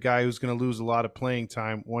will be the guy who's going to lose a lot of playing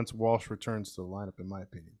time once Walsh returns to the lineup, in my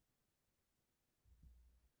opinion.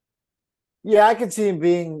 Yeah, I could see him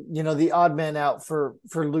being, the odd man out for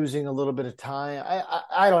losing a little bit of time.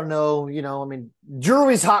 I don't know, I mean,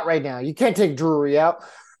 Drury's hot right now. You can't take Drury out.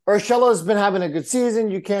 Urshela's been having a good season.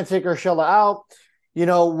 You can't take Urshela out.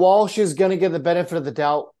 Walsh is going to get the benefit of the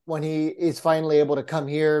doubt when he is finally able to come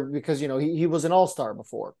here because, he was an all-star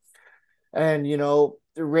before. And,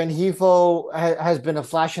 Renhefo has been a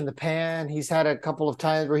flash in the pan. He's had a couple of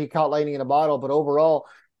times where he caught lightning in a bottle, but overall,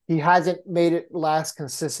 he hasn't made it last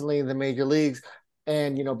consistently in the major leagues.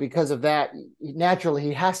 And, because of that, naturally,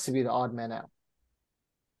 he has to be the odd man out.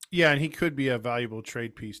 Yeah, and he could be a valuable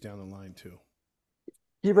trade piece down the line, too.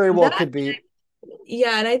 He very well could be.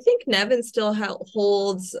 Yeah, and I think Nevin still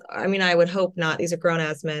holds. I mean, I would hope not. These are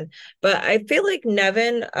grown-ass men. But I feel like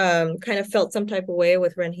Nevin kind of felt some type of way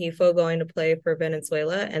with Renhefo going to play for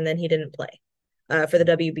Venezuela, and then he didn't play for the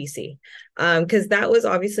WBC. Because that was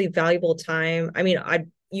obviously valuable time. I mean,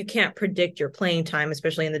 you can't predict your playing time,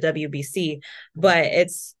 especially in the WBC, but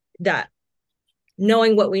it's that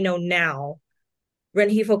knowing what we know now,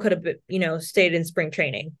 Renhefo could have, stayed in spring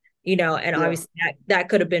training, and obviously that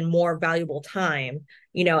could have been more valuable time,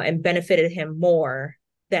 and benefited him more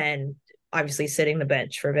than obviously sitting the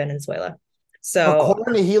bench for Venezuela. So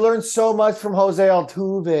accordingly, he learned so much from Jose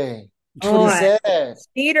Altuve. That's what he said.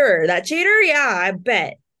 That cheater, yeah, I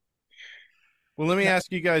bet. Well, let me ask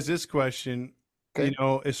you guys this question. Okay.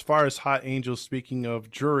 As far as hot angels, speaking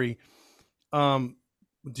of Drury,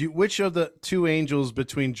 which of the two angels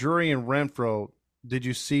between Drury and Renfroe did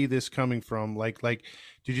you see this coming from? Like,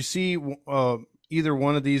 did you see either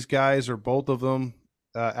one of these guys or both of them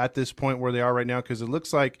at this point where they are right now? Because it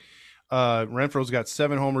looks like Renfroe's got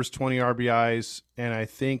 7 homers, 20 RBIs, and I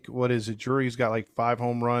think Drury's got like 5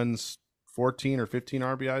 home runs, 14 or 15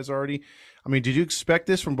 RBIs already. I mean, did you expect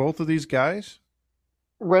this from both of these guys?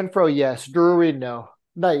 Renfroe, yes. Drury, no,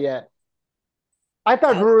 not yet. I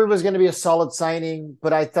thought Drury was going to be a solid signing,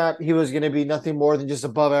 but I thought he was going to be nothing more than just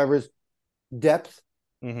above average depth.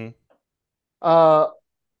 Mm-hmm.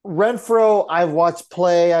 Renfroe, I've watched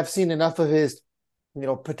play. I've seen enough of his,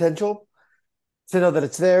 potential to know that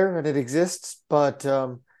it's there and it exists. But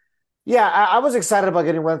yeah, I was excited about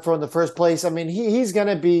getting Renfroe in the first place. I mean, he's going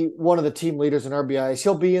to be one of the team leaders in RBIs.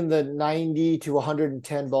 He'll be in the 90 to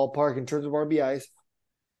 110 ballpark in terms of RBIs.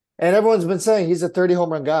 And everyone's been saying he's a 30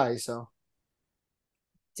 home run guy. So,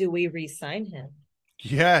 do we re-sign him?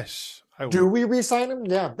 Yes. Do we re-sign him?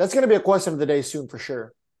 Yeah, that's going to be a question of the day soon for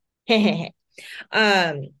sure. I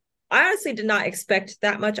honestly did not expect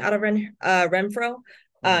that much out of Renfroe.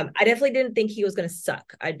 I definitely didn't think he was going to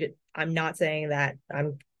suck. I'm not saying that.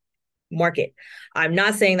 I'm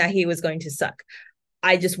not saying that he was going to suck.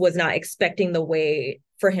 I just was not expecting the way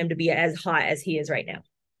for him to be as hot as he is right now.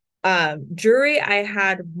 Drury, I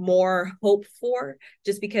had more hope for,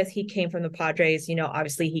 just because he came from the Padres.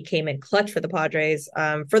 Obviously he came in clutch for the Padres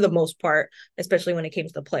for the most part, especially when it came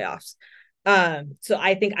to the playoffs. So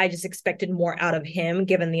I think I just expected more out of him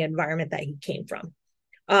given the environment that he came from.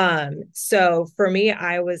 So for me,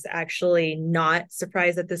 I was actually not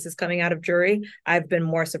surprised that this is coming out of Drury. I've been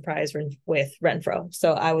more surprised with Renfroe.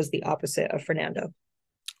 So I was the opposite of Fernando.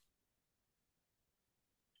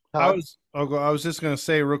 I was just gonna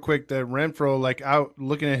say real quick that Renfroe, like out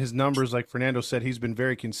looking at his numbers, like Fernando said, he's been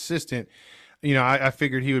very consistent. I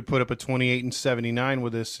figured he would put up a 28 and 79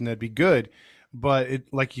 with this, and that'd be good. But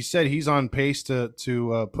like you said, he's on pace to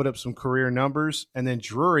put up some career numbers. And then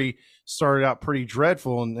Drury started out pretty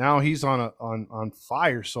dreadful, and now he's on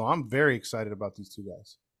fire. So I'm very excited about these two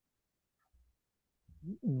guys.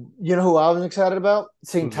 You know who I was excited about?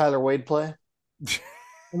 Seeing Tyler Wade play.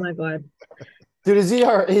 Oh my God. Dude,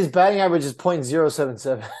 his batting average is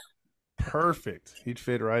 .077. Perfect. He'd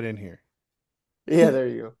fit right in here. Yeah, there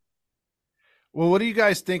you go. Well, what do you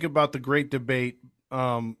guys think about the great debate?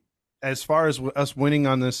 As far as us winning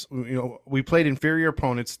on this, we played inferior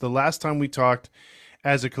opponents. The last time we talked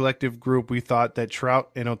as a collective group, we thought that Trout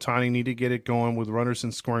and Ohtani need to get it going with runners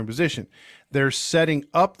in scoring position. They're setting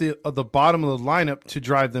up the bottom of the lineup to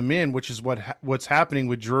drive them in, which is what's happening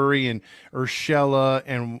with Drury and Urshela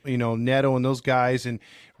and Neto and those guys and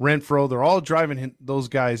Renfroe. They're all driving those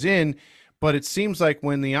guys in, but it seems like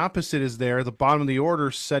when the opposite is there, the bottom of the order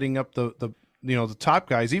setting up the top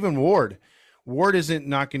guys, even Ward. Ward isn't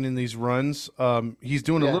knocking in these runs. He's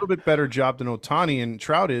doing a little bit better job than Ohtani and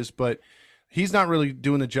Trout is, but he's not really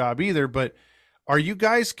doing the job either. But are you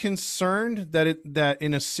guys concerned that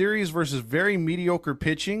in a series versus very mediocre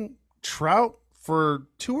pitching, Trout for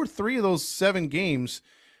 2 or 3 of those 7 games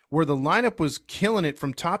where the lineup was killing it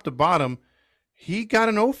from top to bottom, he got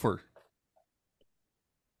an offer?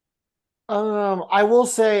 I will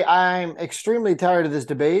say I'm extremely tired of this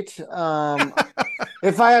debate.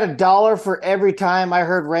 If I had $1 for every time I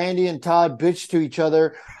heard Randy and Todd bitch to each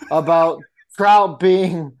other about Trout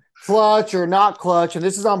being clutch or not clutch, and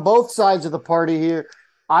this is on both sides of the party here,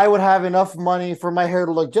 I would have enough money for my hair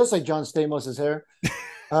to look just like John Stamos' hair.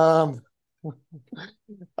 Todd,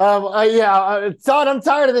 I'm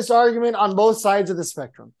tired of this argument on both sides of the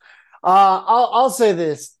spectrum. I'll say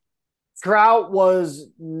this. Trout was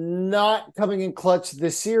not coming in clutch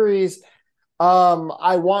this series.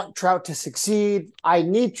 I want Trout to succeed. I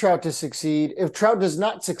need Trout to succeed. If Trout does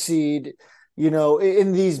not succeed,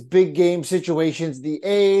 in these big game situations, the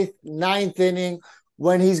 8th, 9th inning,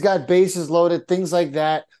 when he's got bases loaded, things like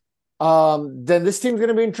that, then this team's going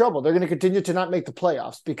to be in trouble. They're going to continue to not make the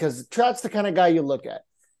playoffs because Trout's the kind of guy you look at.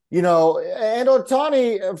 And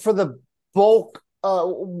Ohtani, for the bulk,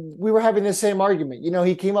 we were having the same argument.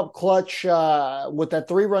 He came up clutch with that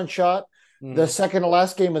 3-run shot, the second to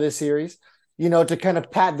last game of this series, to kind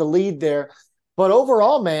of pat the lead there. But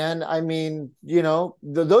overall, man, I mean,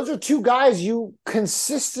 those are 2 guys you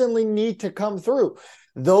consistently need to come through.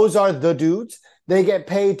 Those are the dudes. They get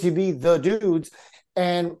paid to be the dudes.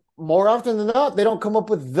 And more often than not, they don't come up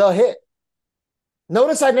with the hit.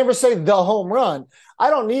 Notice I never say the home run. I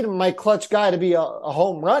don't need my clutch guy to be a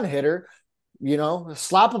home run hitter.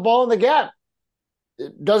 Slap a ball in the gap.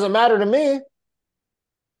 It doesn't matter to me.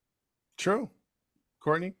 True.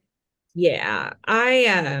 Courtney? Yeah,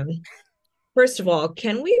 first of all,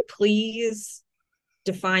 can we please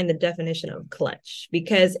define the definition of clutch?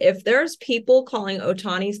 Because if there's people calling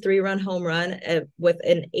Ohtani's 3-run home run with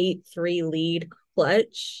an 8-3 lead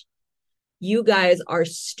clutch, you guys are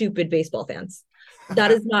stupid baseball fans.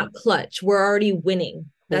 That is not clutch. We're already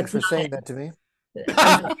winning. Thanks for saying that to me.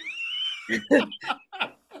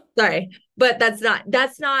 Sorry, but that's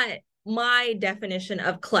not my definition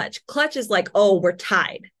of clutch. Clutch is like, oh, we're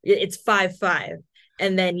tied. It's 5-5.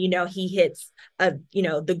 And then, he hits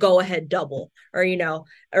the go-ahead double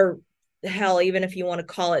or hell, even if you want to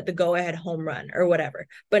call it the go-ahead home run or whatever,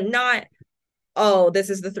 but not, oh, this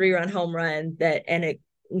is the 3-run home run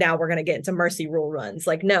now we're going to get into mercy rule runs.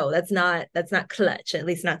 Like, no, that's not clutch, at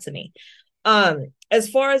least not to me. As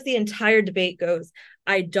far as the entire debate goes,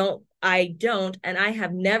 I don't, and I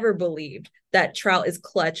have never believed that Trout is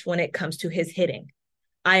clutch when it comes to his hitting.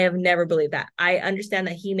 I have never believed that. I understand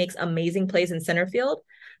that he makes amazing plays in center field.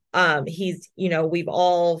 He's, we've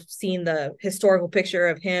all seen the historical picture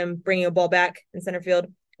of him bringing a ball back in center field.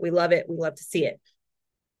 We love it. We love to see it.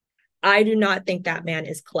 I do not think that man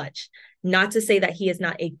is clutch. Not to say that he is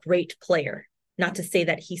not a great player, not to say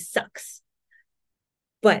that he sucks,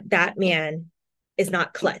 but that man is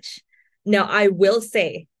not clutch. Now, I will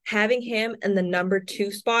say having him in the number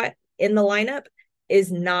 2 spot in the lineup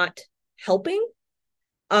is not helping.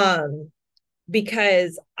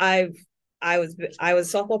 Because I was a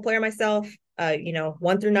softball player myself,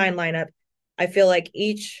 1 through 9 lineup. I feel like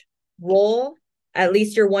each role, at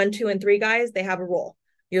least your 1, 2, and 3 guys, they have a role.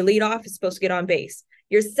 Your leadoff is supposed to get on base.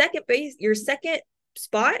 Your second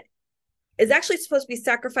spot is actually supposed to be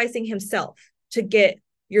sacrificing himself to get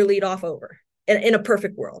your leadoff over in a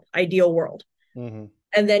perfect world, ideal world. Mm-hmm.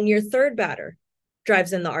 And then your third batter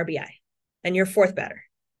drives in the RBI and your fourth batter.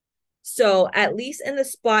 So at least in the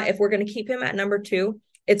spot, if we're going to keep him at number 2,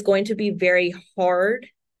 it's going to be very hard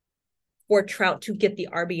for Trout to get the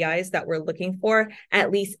RBIs that we're looking for,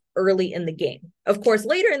 at least early in the game. Of course,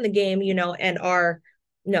 later in the game, and our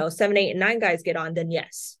 7, 8, and 9 guys get on, then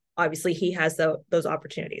yes, obviously he has those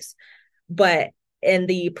opportunities. But in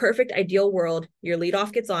the perfect ideal world, your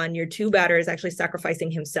leadoff gets on, your 2 batter is actually sacrificing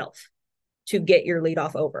himself to get your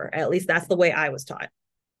leadoff over. At least that's the way I was taught.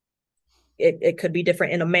 It could be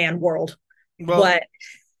different in a man world, but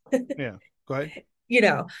yeah, go ahead.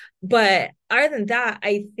 But other than that,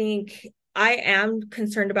 I think I am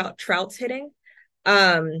concerned about Trout's hitting.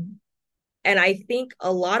 And I think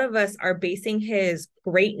a lot of us are basing his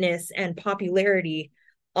greatness and popularity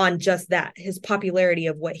on just that, his popularity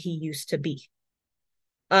of what he used to be.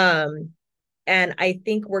 And I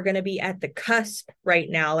think we're going to be at the cusp right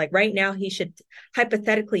now. Like right now, he should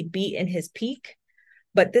hypothetically be in his peak.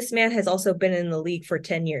 But this man has also been in the league for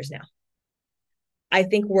 10 years now. I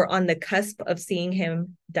think we're on the cusp of seeing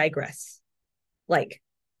him digress.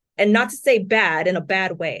 And not to say bad in a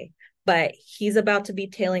bad way, but he's about to be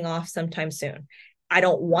tailing off sometime soon. I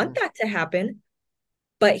don't want that to happen,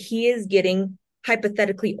 but he is getting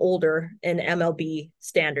hypothetically older in MLB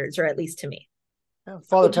standards, or at least to me. Yeah,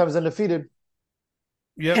 Father Time's undefeated.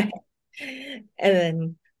 Yep. And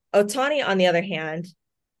then Ohtani, on the other hand,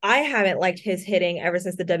 I haven't liked his hitting ever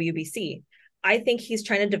since the WBC. I think he's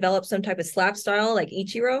trying to develop some type of slap style like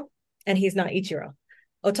Ichiro, and he's not Ichiro.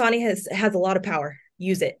 Ohtani has a lot of power.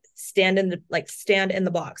 Use it. Stand in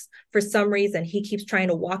the box. For some reason, he keeps trying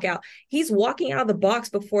to walk out. He's walking out of the box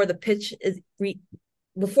before the pitch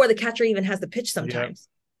before the catcher even has the pitch sometimes.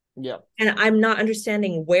 Yeah. And I'm not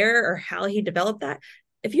understanding where or how he developed that.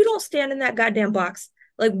 If you don't stand in that goddamn box,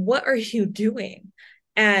 what are you doing?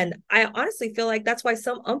 And I honestly feel like that's why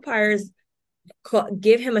some umpires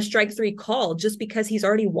give him a strike 3 call, just because he's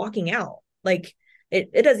already walking out.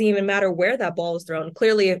 It doesn't even matter where that ball is thrown.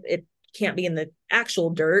 Clearly, it can't be in the actual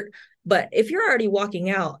dirt. But if you're already walking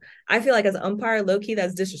out, I feel like as an umpire, low key,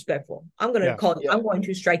 that's disrespectful. I'm going to call you. I'm going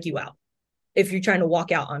to strike you out if you're trying to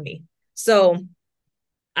walk out on me. So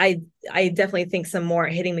I definitely think some more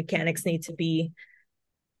hitting mechanics need to be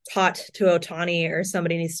taught to Ohtani, or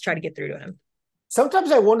somebody needs to try to get through to him.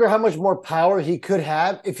 Sometimes I wonder how much more power he could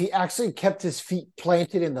have if he actually kept his feet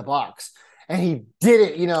planted in the box. And he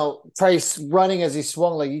did it, Price running as he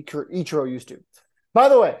swung like Ichiro used to. By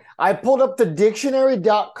the way, I pulled up the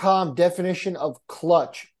dictionary.com definition of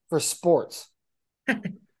clutch for sports.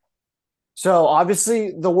 So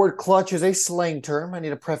obviously the word clutch is a slang term. I need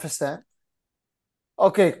to preface that.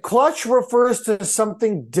 Okay, clutch refers to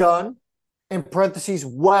something done, in parentheses,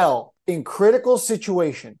 well, in critical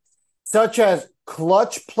situation, such as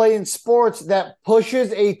clutch play in sports that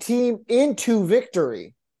pushes a team into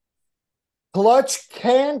victory. Clutch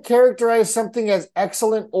can characterize something as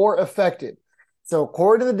excellent or effective. So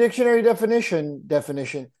according to the dictionary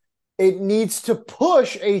definition, it needs to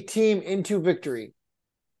push a team into victory.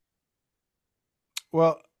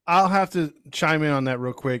 Well, I'll have to chime in on that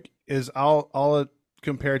real quick. I'll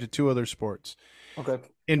compare it to 2 other sports. Okay.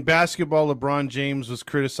 In basketball, LeBron James was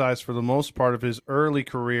criticized for the most part of his early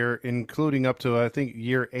career, including up to, I think,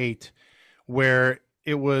 year 8, where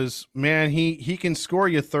it was, man, he can score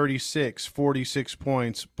you 36, 46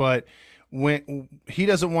 points, but when he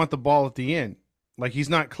doesn't want the ball at the end, he's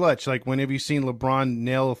not clutch. Whenever you've seen LeBron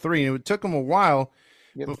nail a 3, and it took him a while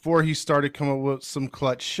before he started coming up with some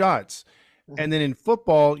clutch shots. And then in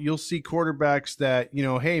football, you'll see quarterbacks that,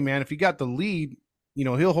 hey, man, if you got the lead,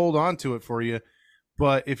 he'll hold on to it for you.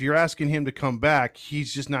 But if you're asking him to come back,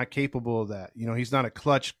 he's just not capable of that. He's not a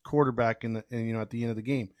clutch quarterback at the end of the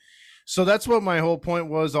game. So that's what my whole point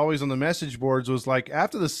was always on the message boards was like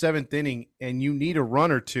after the 7th inning and you need a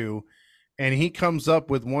run or two and he comes up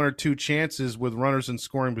with 1 or 2 chances with runners in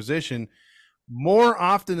scoring position, more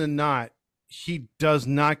often than not, he does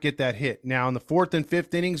not get that hit. Now in the 4th and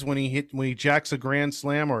 5th innings when he jacks a grand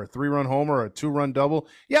slam or a 3-run homer or a 2-run double,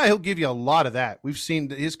 yeah, he'll give you a lot of that. We've seen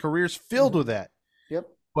his career's filled with that. Yep.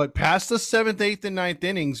 But past the 7th, 8th, and 9th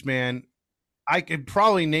innings, man, I could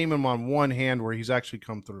probably name him on one hand where he's actually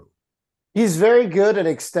come through. He's very good at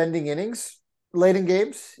extending innings late in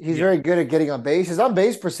games. He's very good at getting on base. His on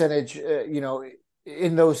base percentage,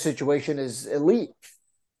 in those situations is elite.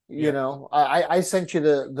 I sent you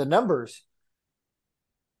the numbers.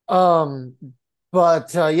 In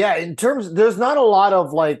terms, there's not a lot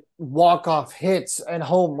of like walk-off hits and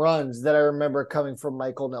home runs that I remember coming from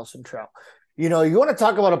Michael Nelson Trout. You want to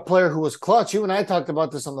talk about a player who was clutch. You and I talked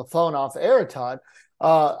about this on the phone off air, Todd.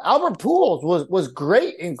 Albert Pujols was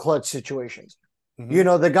great in clutch situations.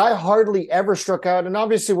 Mm-hmm. The guy hardly ever struck out. And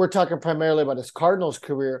obviously we're talking primarily about his Cardinals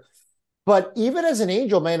career. But even as an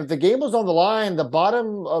Angel, man, if the game was on the line, the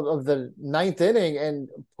bottom of the 9th inning, and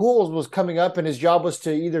Pujols was coming up and his job was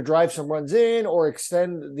to either drive some runs in or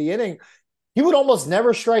extend the inning, he would almost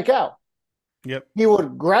never strike out. Yep. He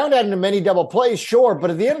would ground out into many double plays, sure, but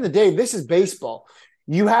at the end of the day, this is baseball.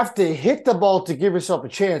 You have to hit the ball to give yourself a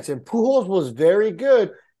chance, and Pujols was very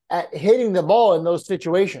good at hitting the ball in those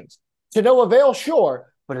situations. To no avail,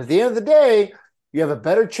 sure, but at the end of the day, you have a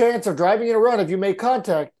better chance of driving in a run if you make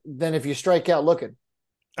contact than if you strike out looking.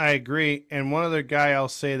 I agree. And one other guy I'll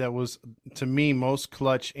say that was, to me, most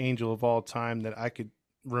clutch Angel of all time that I could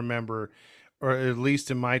remember, or at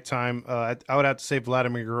least in my time, I would have to say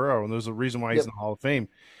Vladimir Guerrero, and there's a reason why he's in the Hall of Fame.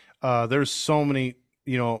 There's so many,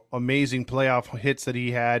 amazing playoff hits that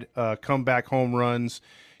he had, comeback home runs,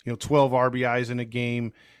 12 RBIs in a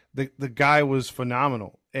game. The guy was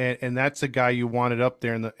phenomenal, and that's a guy you wanted up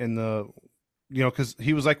there in the because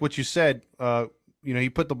he was like what you said. He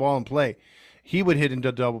put the ball in play. He would hit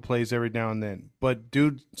into double plays every now and then, but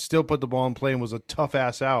dude still put the ball in play and was a tough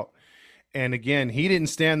ass out. And again, he didn't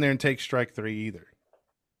stand there and take strike 3 either.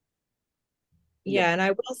 Yeah, and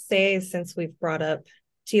I will say, since we've brought up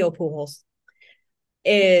T.O. Pujols,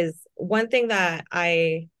 is one thing that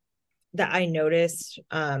I noticed.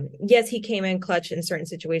 Yes, he came in clutch in certain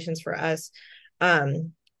situations for us, but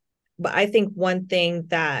I think one thing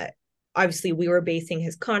that obviously we were basing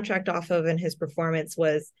his contract off of and his performance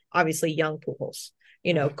was obviously young Pujols,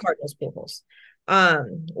 Cardinals Pujols.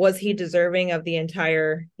 Was he deserving of the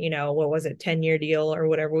entire, 10-year deal or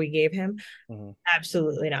whatever we gave him? Mm-hmm.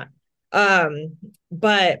 Absolutely not.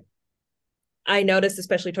 But I noticed,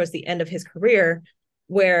 especially towards the end of his career,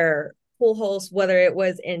 where Pujols, whether it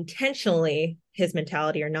was intentionally his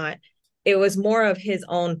mentality or not, it was more of his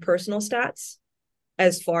own personal stats,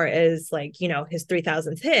 as far as his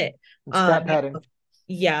 3,000th hit,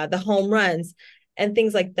 the home runs and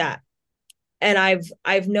things like that. And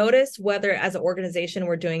I've noticed, whether as an organization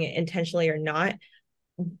we're doing it intentionally or not,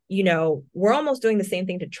 we're almost doing the same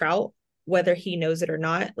thing to Trout, whether he knows it or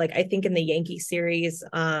not. Like, I think in the Yankee series,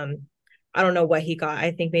 I don't know what he got.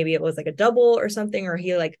 I think maybe it was like a double or something, or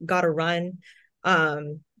he got a run. I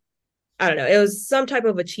don't know. It was some type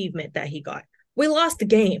of achievement that he got. We lost the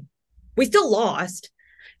game. We still lost.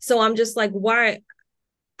 So I'm just like, why?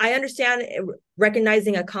 I understand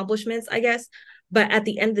recognizing accomplishments, I guess, but at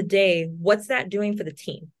the end of the day, what's that doing for the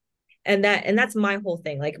team? And that's my whole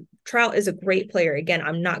thing. Like, Trout is a great player. Again,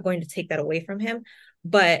 I'm not going to take that away from him,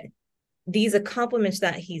 but these accomplishments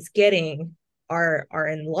that he's getting are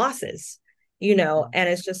in losses, and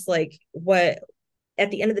it's just like, what,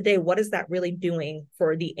 at the end of the day, what is that really doing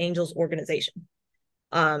for the Angels organization?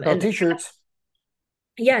 And t-shirts.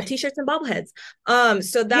 Yeah, t-shirts and bobbleheads.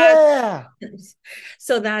 So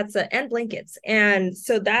that's and blankets. And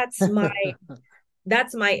so that's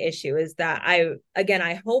my issue, is that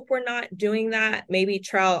I hope we're not doing that. Maybe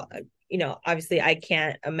Trout, obviously I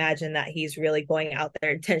can't imagine that he's really going out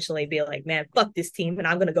there intentionally be like, man, fuck this team, and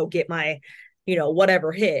I'm gonna go get my,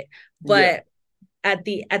 whatever hit. But at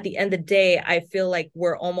the end of the day, I feel like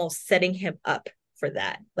we're almost setting him up for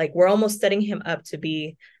that. Like, we're almost setting him up to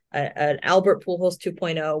be an Albert Pujols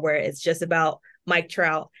 2.0, where it's just about Mike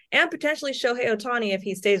Trout and potentially Shohei Ohtani, if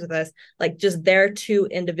he stays with us, like just their two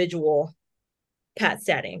individual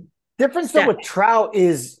Difference though with Trout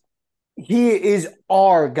is he is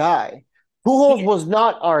our guy. Pujols was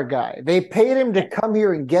not our guy. They paid him to come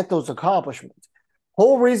here and get those accomplishments.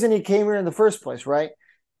 Whole reason he came here in the first place, right?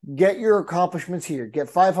 Get your accomplishments here. Get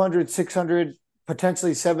 500, 600,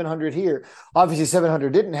 potentially 700 here. Obviously,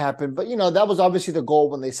 700 didn't happen, but, that was obviously the goal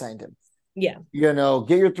when they signed him. Yeah.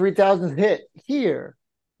 Get your 3,000 hit here.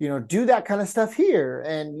 Do that kind of stuff here.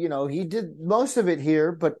 And, he did most of it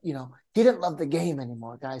here, but, he didn't love the game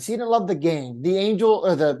anymore, guys. He didn't love the game.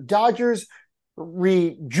 The Dodgers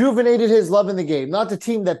rejuvenated his love in the game, not the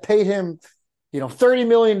team that paid him, $30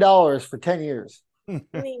 million for 10 years.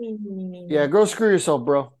 Yeah, go screw yourself,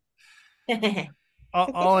 bro.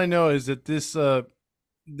 All I know is that this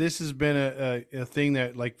has been a thing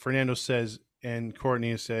that, like Fernando says and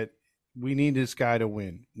Courtney has said, we need this guy to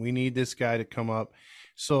win. We need this guy to come up.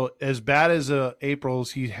 So as bad as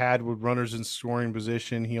April's he had with runners in scoring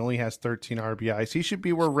position, he only has 13 RBIs. He should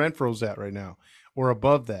be where Renfroe's at right now or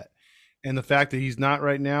above that. And the fact that he's not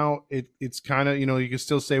right now, it's kind of, you can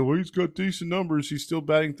still say, well, he's got decent numbers. He's still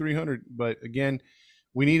batting 300. But again,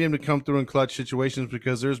 we need him to come through in clutch situations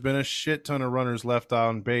because there's been a shit ton of runners left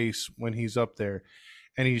on base when he's up there.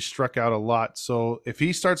 And he's struck out a lot. So if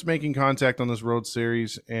he starts making contact on this road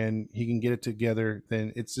series and he can get it together,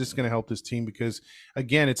 then it's just going to help this team because,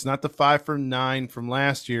 again, it's not the 5 from 9 from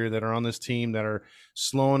last year that are on this team that are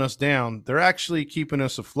slowing us down. They're actually keeping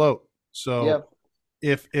us afloat. So yep.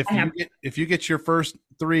 If you get your first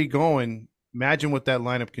 3 going, imagine what that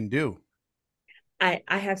lineup can do. I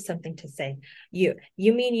have something to say. You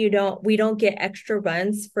mean we don't get extra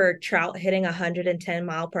runs for Trout hitting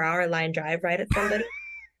 110-mile-per-hour line drive right at somebody?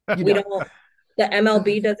 We don't. The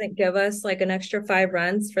MLB doesn't give us like an extra 5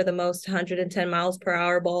 runs for the most 110 miles per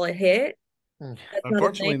hour ball it hit.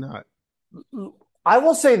 Unfortunately not. I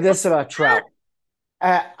will say this about Trout.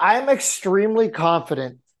 I'm extremely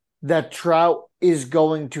confident that Trout is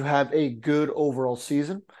going to have a good overall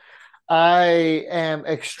season. I am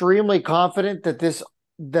extremely confident that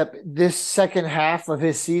this second half of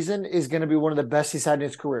his season is going to be one of the best he's had in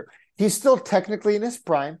his career. He's still technically in his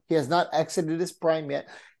prime. He has not exited his prime yet.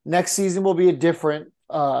 Next season will be a different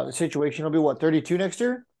situation. He'll be 32 next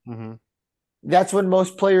year? Mm-hmm. That's when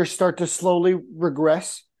most players start to slowly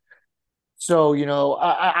regress. So,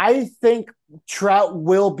 I think Trout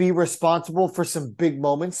will be responsible for some big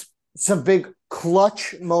moments, some big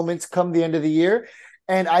clutch moments come the end of the year.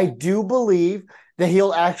 And I do believe that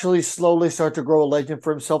he'll actually slowly start to grow a legend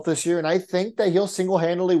for himself this year. And I think that he'll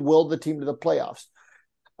single-handedly will the team to the playoffs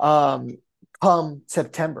come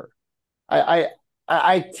September.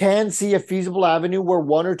 I can see a feasible avenue where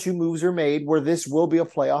 1 or 2 moves are made where this will be a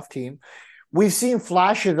playoff team. We've seen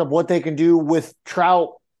flashes of what they can do with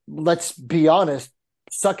Trout, let's be honest,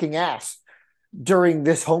 sucking ass during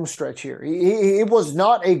this home stretch here. It was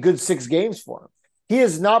not a good 6 games for him. He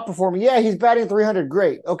is not performing. Yeah, he's batting 300.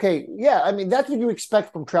 Great. Okay. Yeah, I mean, that's what you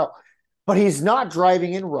expect from Trout. But he's not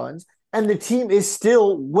driving in runs, and the team is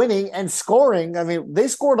still winning and scoring. I mean, they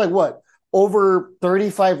scored over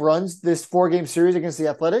 35 runs this 4-game series against the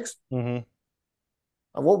Athletics? Mm-hmm.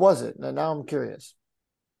 What was it? Now I'm curious.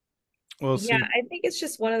 Well, yeah, I think it's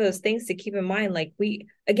just one of those things to keep in mind. Like we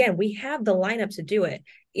have the lineup to do it.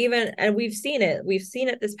 And we've seen it. We've seen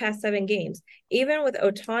it this past 7 games. Even with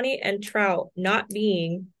Ohtani and Trout not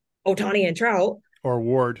being Ohtani and Trout. Or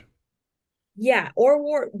Ward. Yeah, or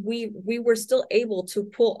Ward, we were still able to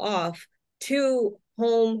pull off 2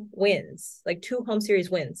 home wins, like 2 home series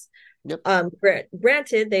wins. Yep.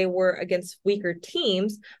 Granted, they were against weaker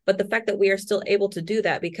teams, but the fact that we are still able to do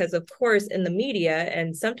that because, of course, in the media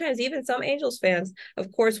and sometimes even some Angels fans,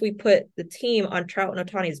 of course, we put the team on Trout and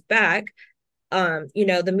Ohtani's back.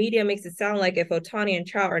 The media makes it sound like if Ohtani and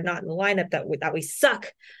Trout are not in the lineup that we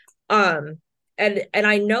suck. And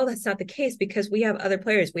I know that's not the case because we have other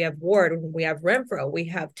players. We have Ward, we have Renfroe, we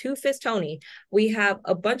have Two Fist Tony, we have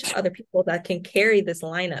a bunch of other people that can carry this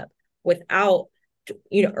lineup without.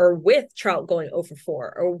 Or with Trout going 0 for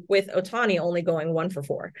 4, or with Ohtani only going 1 for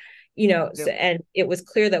 4, yep. So, and it was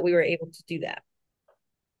clear that we were able to do that.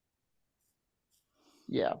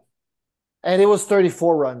 Yeah. And it was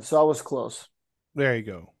 34 runs, so I was close. There you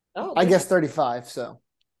go. Oh, I guess 35, so.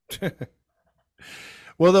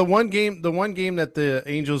 Well, the one game that the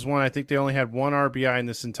Angels won, I think they only had 1 RBI in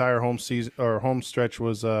this entire home season or home stretch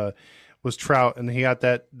was Trout, and he got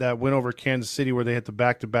that win over Kansas City where they hit the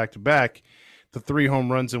back-to-back. The 3 home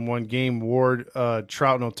runs in 1 game, Ward,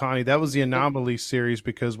 Trout, and Ohtani. That was the anomaly series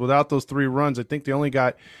because without those 3 runs, I think they only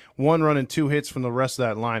got 1 run and 2 hits from the rest of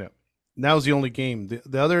that lineup. And that was the only game.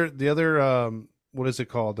 The other what is it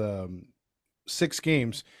called? 6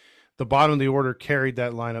 games, the bottom of the order carried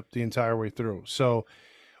that lineup the entire way through. So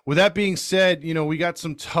With that being said, we got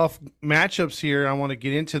some tough matchups here. I want to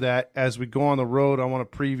get into that as we go on the road. I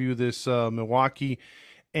want to preview this Milwaukee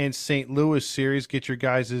and St. Louis series. Get your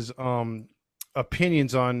guys'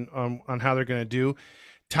 opinions on how they're going to do.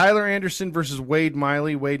 Tyler Anderson versus Wade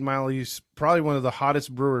Miley. Wade Miley's probably one of the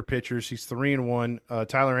hottest Brewer pitchers. He's 3-1.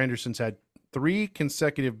 Tyler Anderson's had 3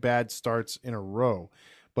 consecutive bad starts in a row,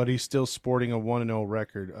 but he's still sporting a 1-0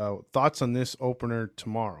 record. Thoughts on this opener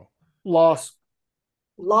tomorrow? Loss.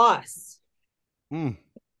 I'm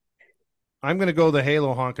going to go the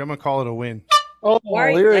Halo honk. I'm going to call it a win. Oh,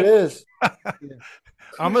 here it is.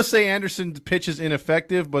 I'm going to say Anderson pitches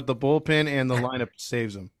ineffective, but the bullpen and the lineup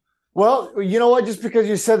saves him. Well, you know what? Just because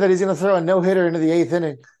you said that, he's going to throw a no-hitter into the 8th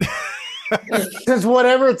inning. Because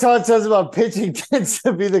whatever Todd says about pitching tends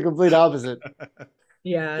to be the complete opposite.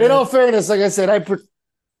 Yeah. In all fairness, like I said, I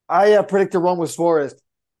predicted wrong with Suarez.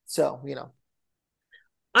 So,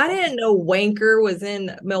 I didn't know Wanker was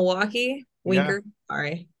in Milwaukee. Winker. Yeah.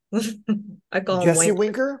 Sorry. I call him Jesse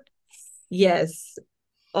Winker? Yes.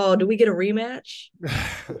 Oh, do we get a rematch?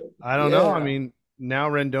 I don't know. I mean, now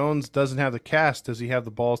Rendon's doesn't have the cast. Does he have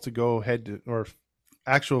the balls to go head to, or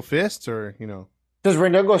actual fists, or Does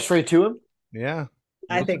Rendon go straight to him? Yeah.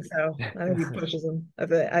 I think so. I think he pushes him. I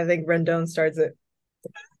think Rendon starts it.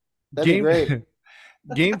 That'd be great.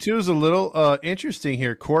 Game 2 is a little interesting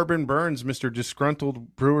here. Corbin Burns, Mr.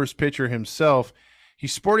 Disgruntled Brewers pitcher himself.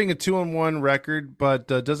 He's sporting a 2-1 record, but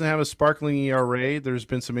doesn't have a sparkling ERA. There's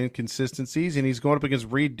been some inconsistencies, and he's going up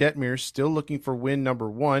against Reed Detmers, still looking for win number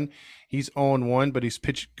 1. He's 0-1, but he's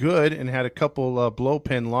pitched good and had a couple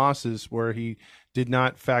blowpen losses where he did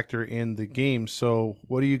not factor in the game. So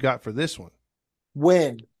what do you got for this one?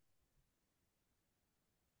 Win.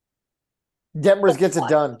 Detmers gets it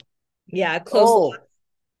done. Yeah, close loss.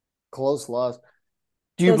 Close loss.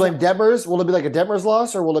 Do you blame Detmers? Will it be like a Detmers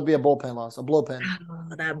loss, or will it be a bullpen loss? A blowpen?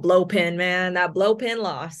 Oh, that blowpen, man. That blowpen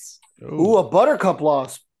loss. Ooh, a Buttercup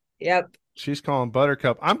loss. Yep. She's calling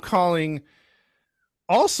Buttercup. I'm calling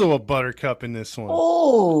also a Buttercup in this one.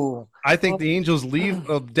 Oh. I think the Angels leave.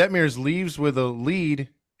 Detmers leaves with a lead,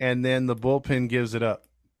 and then the bullpen gives it up.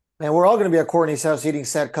 Man, we're all going to be at Courtney's house eating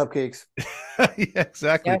sad cupcakes. Yeah,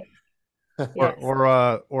 exactly. Yep.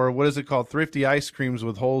 Or what is it called? Thrifty ice creams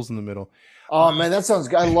with holes in the middle. Oh man, that sounds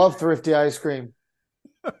good. I love thrifty ice cream.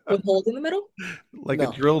 With holes in the middle? Like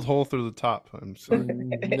a drilled hole through the top. I'm sorry.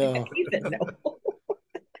 No.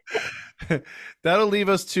 That'll leave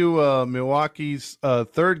us to Milwaukee's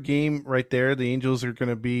third game right there. The Angels are going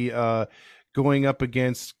to be going up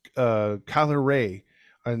against Kyler Ray.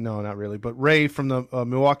 No, not really, but Ray from the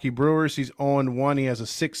Milwaukee Brewers. He's 0-1. He has a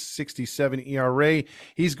 6.67 ERA.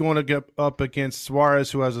 He's going to get up against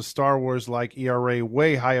Suarez, who has a Star Wars-like ERA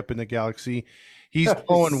way high up in the galaxy. He's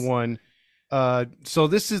 0-1. So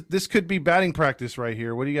this could be batting practice right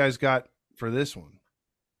here. What do you guys got for this one?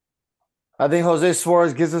 I think Jose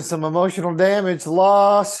Suarez gives us some emotional damage.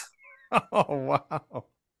 Loss. Oh, wow.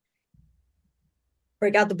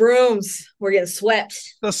 Break out the brooms. We're getting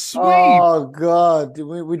swept. The sweep. Oh, God.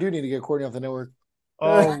 We do need to get Courtney off the network.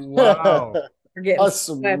 Oh, wow. We're getting a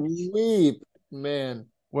swept. Sweep, man.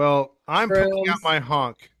 Well, I'm putting out my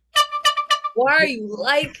honk. Why are you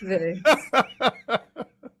like this?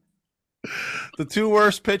 The 2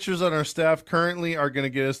 worst pitchers on our staff currently are going to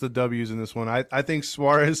get us the W's in this one. I think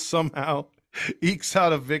Suarez somehow ekes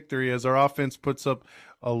out a victory as our offense puts up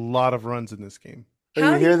a lot of runs in this game.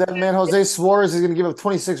 You hear that, man? Jose Suarez is going to give up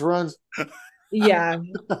 26 runs. Yeah,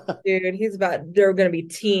 dude, they're going to be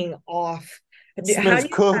teeing off.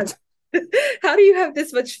 How do you have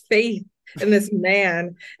this much faith in this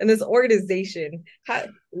man and this organization?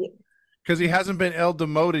 Because he hasn't been El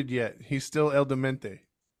Demoted yet. He's still El Demente.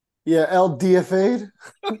 Yeah, El DFA'd.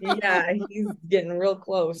 Yeah, he's getting real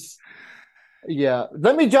close. Yeah.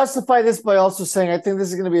 Let me justify this by also saying I think this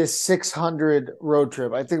is going to be a 600 road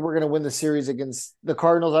trip. I think we're going to win the series against the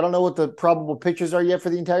Cardinals. I don't know what the probable pitchers are yet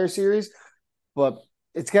for the entire series, but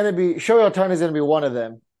it's going to be – Shohei Ohtani is going to be one of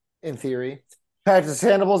them in theory. Patrick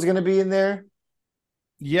Sandoval is going to be in there.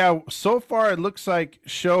 Yeah, so far it looks like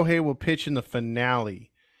Shohei will pitch in the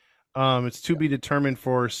finale. It's to be determined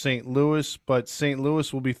for St. Louis, but St.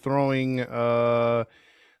 Louis will be throwing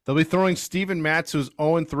they'll be throwing Steven Matz, who's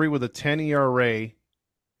 0-3 with a 10 ERA,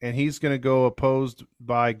 and he's going to go opposed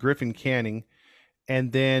by Griffin Canning.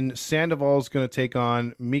 And then Sandoval's going to take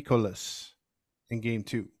on Mikolas in game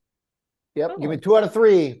 2. Yep, give me 2 out of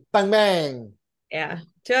 3. Bang, bang. Yeah,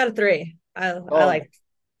 2 out of 3. I like it.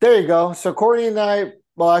 There you go. So Courtney and I,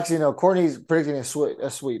 well, actually, no, Courtney's predicting a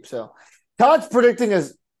sweep. So Todd's predicting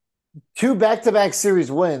us 2 back-to-back series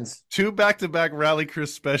wins. 2 back-to-back Rally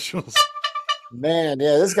Chris specials. Man,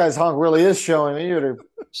 yeah, this guy's honk really is showing. You better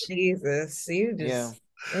Jesus, you just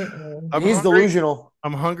He's delusional.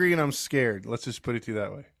 I'm hungry and I'm scared. Let's just put it to you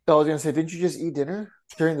that way. I was gonna say, didn't you just eat dinner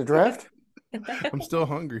during the draft? I'm still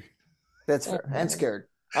hungry. That's fair. And scared.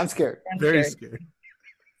 I'm scared. Very scared.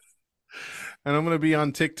 And I'm going to be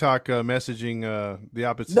on TikTok messaging the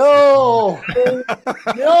opposite. No,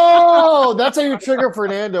 no, that's how you trigger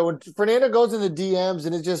Fernando. When Fernando goes in the DMs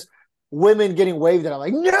and it's just women getting waved at, I'm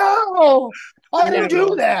like, no, I didn't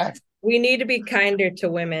do that. We need to be kinder to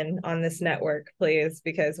women on this network, please,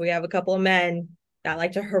 because we have a couple of men that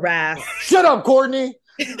like to harass. Shut up, Courtney.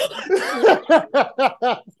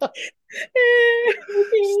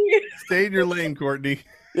 Stay in your lane, Courtney.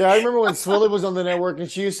 Yeah, I remember when Swilly was on the network and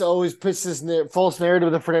she used to always pitch this false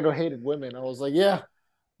narrative that Fernando hated women. I was like, yeah,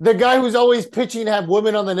 the guy who's always pitching to have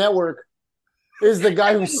women on the network is the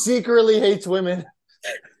guy who secretly hates women.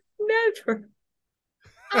 Never.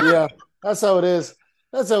 Yeah, that's how it is.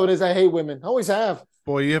 That's how it is. I hate women. Always have.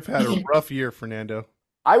 Boy, you have had a rough year, Fernando.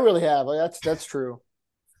 I really have. That's true.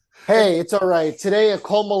 Hey, it's all right. Today it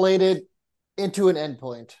culminated into an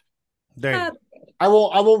endpoint. Dang. I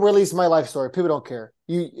won't release my life story. People don't care.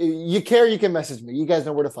 You care, you can message me. You guys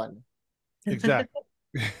know where to find me. Exactly.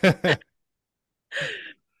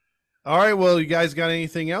 All right. Well, you guys got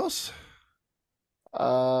anything else?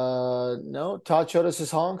 No. Todd showed us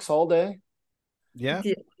his honks all day. Yeah.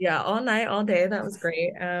 Yeah, all night, all day. That was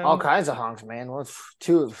great. All kinds of honks, man. Well,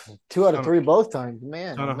 two out of three both times,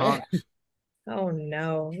 man. Man. Oh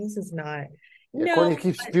no, this is not. Yeah, no, Courtney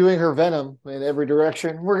keeps spewing her venom in every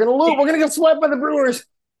direction. We're gonna lose. We're gonna get swept by the Brewers.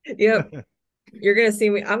 Yep. You're gonna see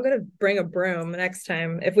me. I'm gonna bring a broom next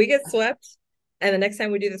time. If we get swept, and the next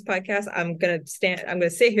time we do this podcast, I'm gonna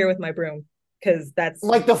sit here with my broom because that's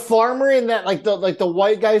like the farmer in that, like the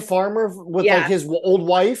white guy farmer with like his old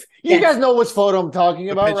wife. You guys know which photo I'm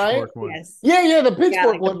talking about, right? One. Yes. Yeah, the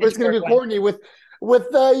Pittsburgh one. But it's gonna be Courtney with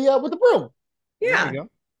the broom. Yeah.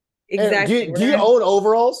 Exactly. Do you own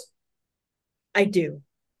overalls? I do.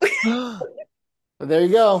 There you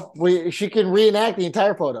go. She can reenact the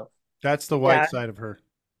entire photo. That's the white side of her.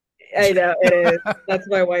 I know it is. That's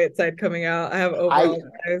my white side coming out. I have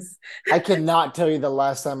overalls. I cannot tell you the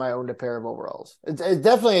last time I owned a pair of overalls. It's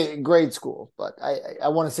definitely grade school, but I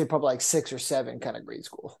want to say probably like 6 or 7 kind of grade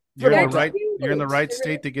school. You're in the right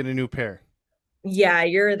state to get a new pair. Yeah,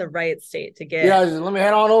 you're in the right state to get. Yeah, let me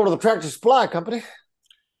head on over to the Tractor Supply Company.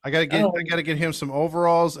 I gotta get him some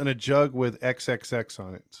overalls and a jug with XXX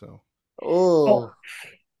on it. So. Oh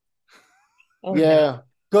yeah,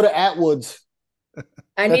 go to Atwoods.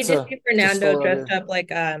 I need to see Fernando dressed up like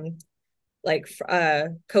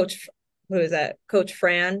Coach. Who is that? Coach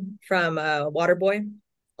Fran from Waterboy,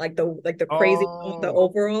 like the crazy one with the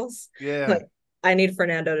overalls. Yeah, like, I need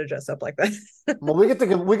Fernando to dress up like that. Well, we could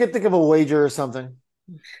think of a wager or something.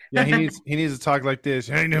 Yeah, he needs to talk like this.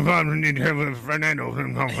 Hey, Fernando.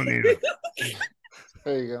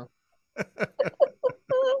 There you go.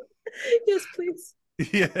 Yes, please.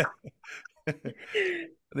 Yeah.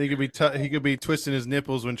 He could be twisting his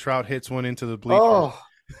nipples when Trout hits one into the bleachers.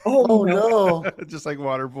 Oh no! Just like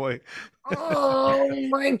Waterboy. Oh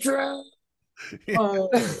my Trout! Oh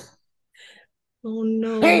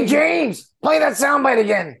no! Hey James, play that soundbite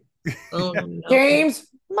again. Oh no. James,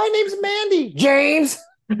 my name's Mandy. James.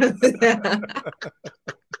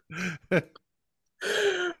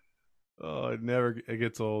 It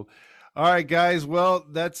gets old. All right, guys. Well,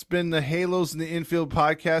 that's been the Halos in the Infield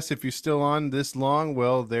podcast. If you're still on this long,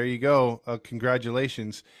 well, there you go.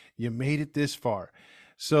 Congratulations. You made it this far.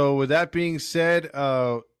 So with that being said,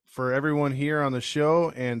 for everyone here on the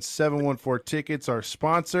show and 714 Tickets, our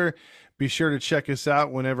sponsor, be sure to check us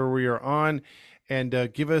out whenever we are on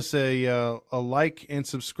and give us a like and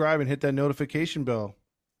subscribe and hit that notification bell.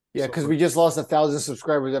 Yeah, because we just lost 1,000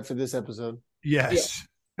 subscribers after this episode. Yes.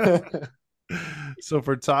 Yeah. So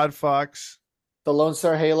for Todd Fox, the Lone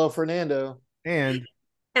Star Halo Fernando, and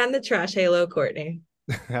the Trash Halo Courtney,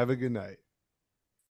 have a good night.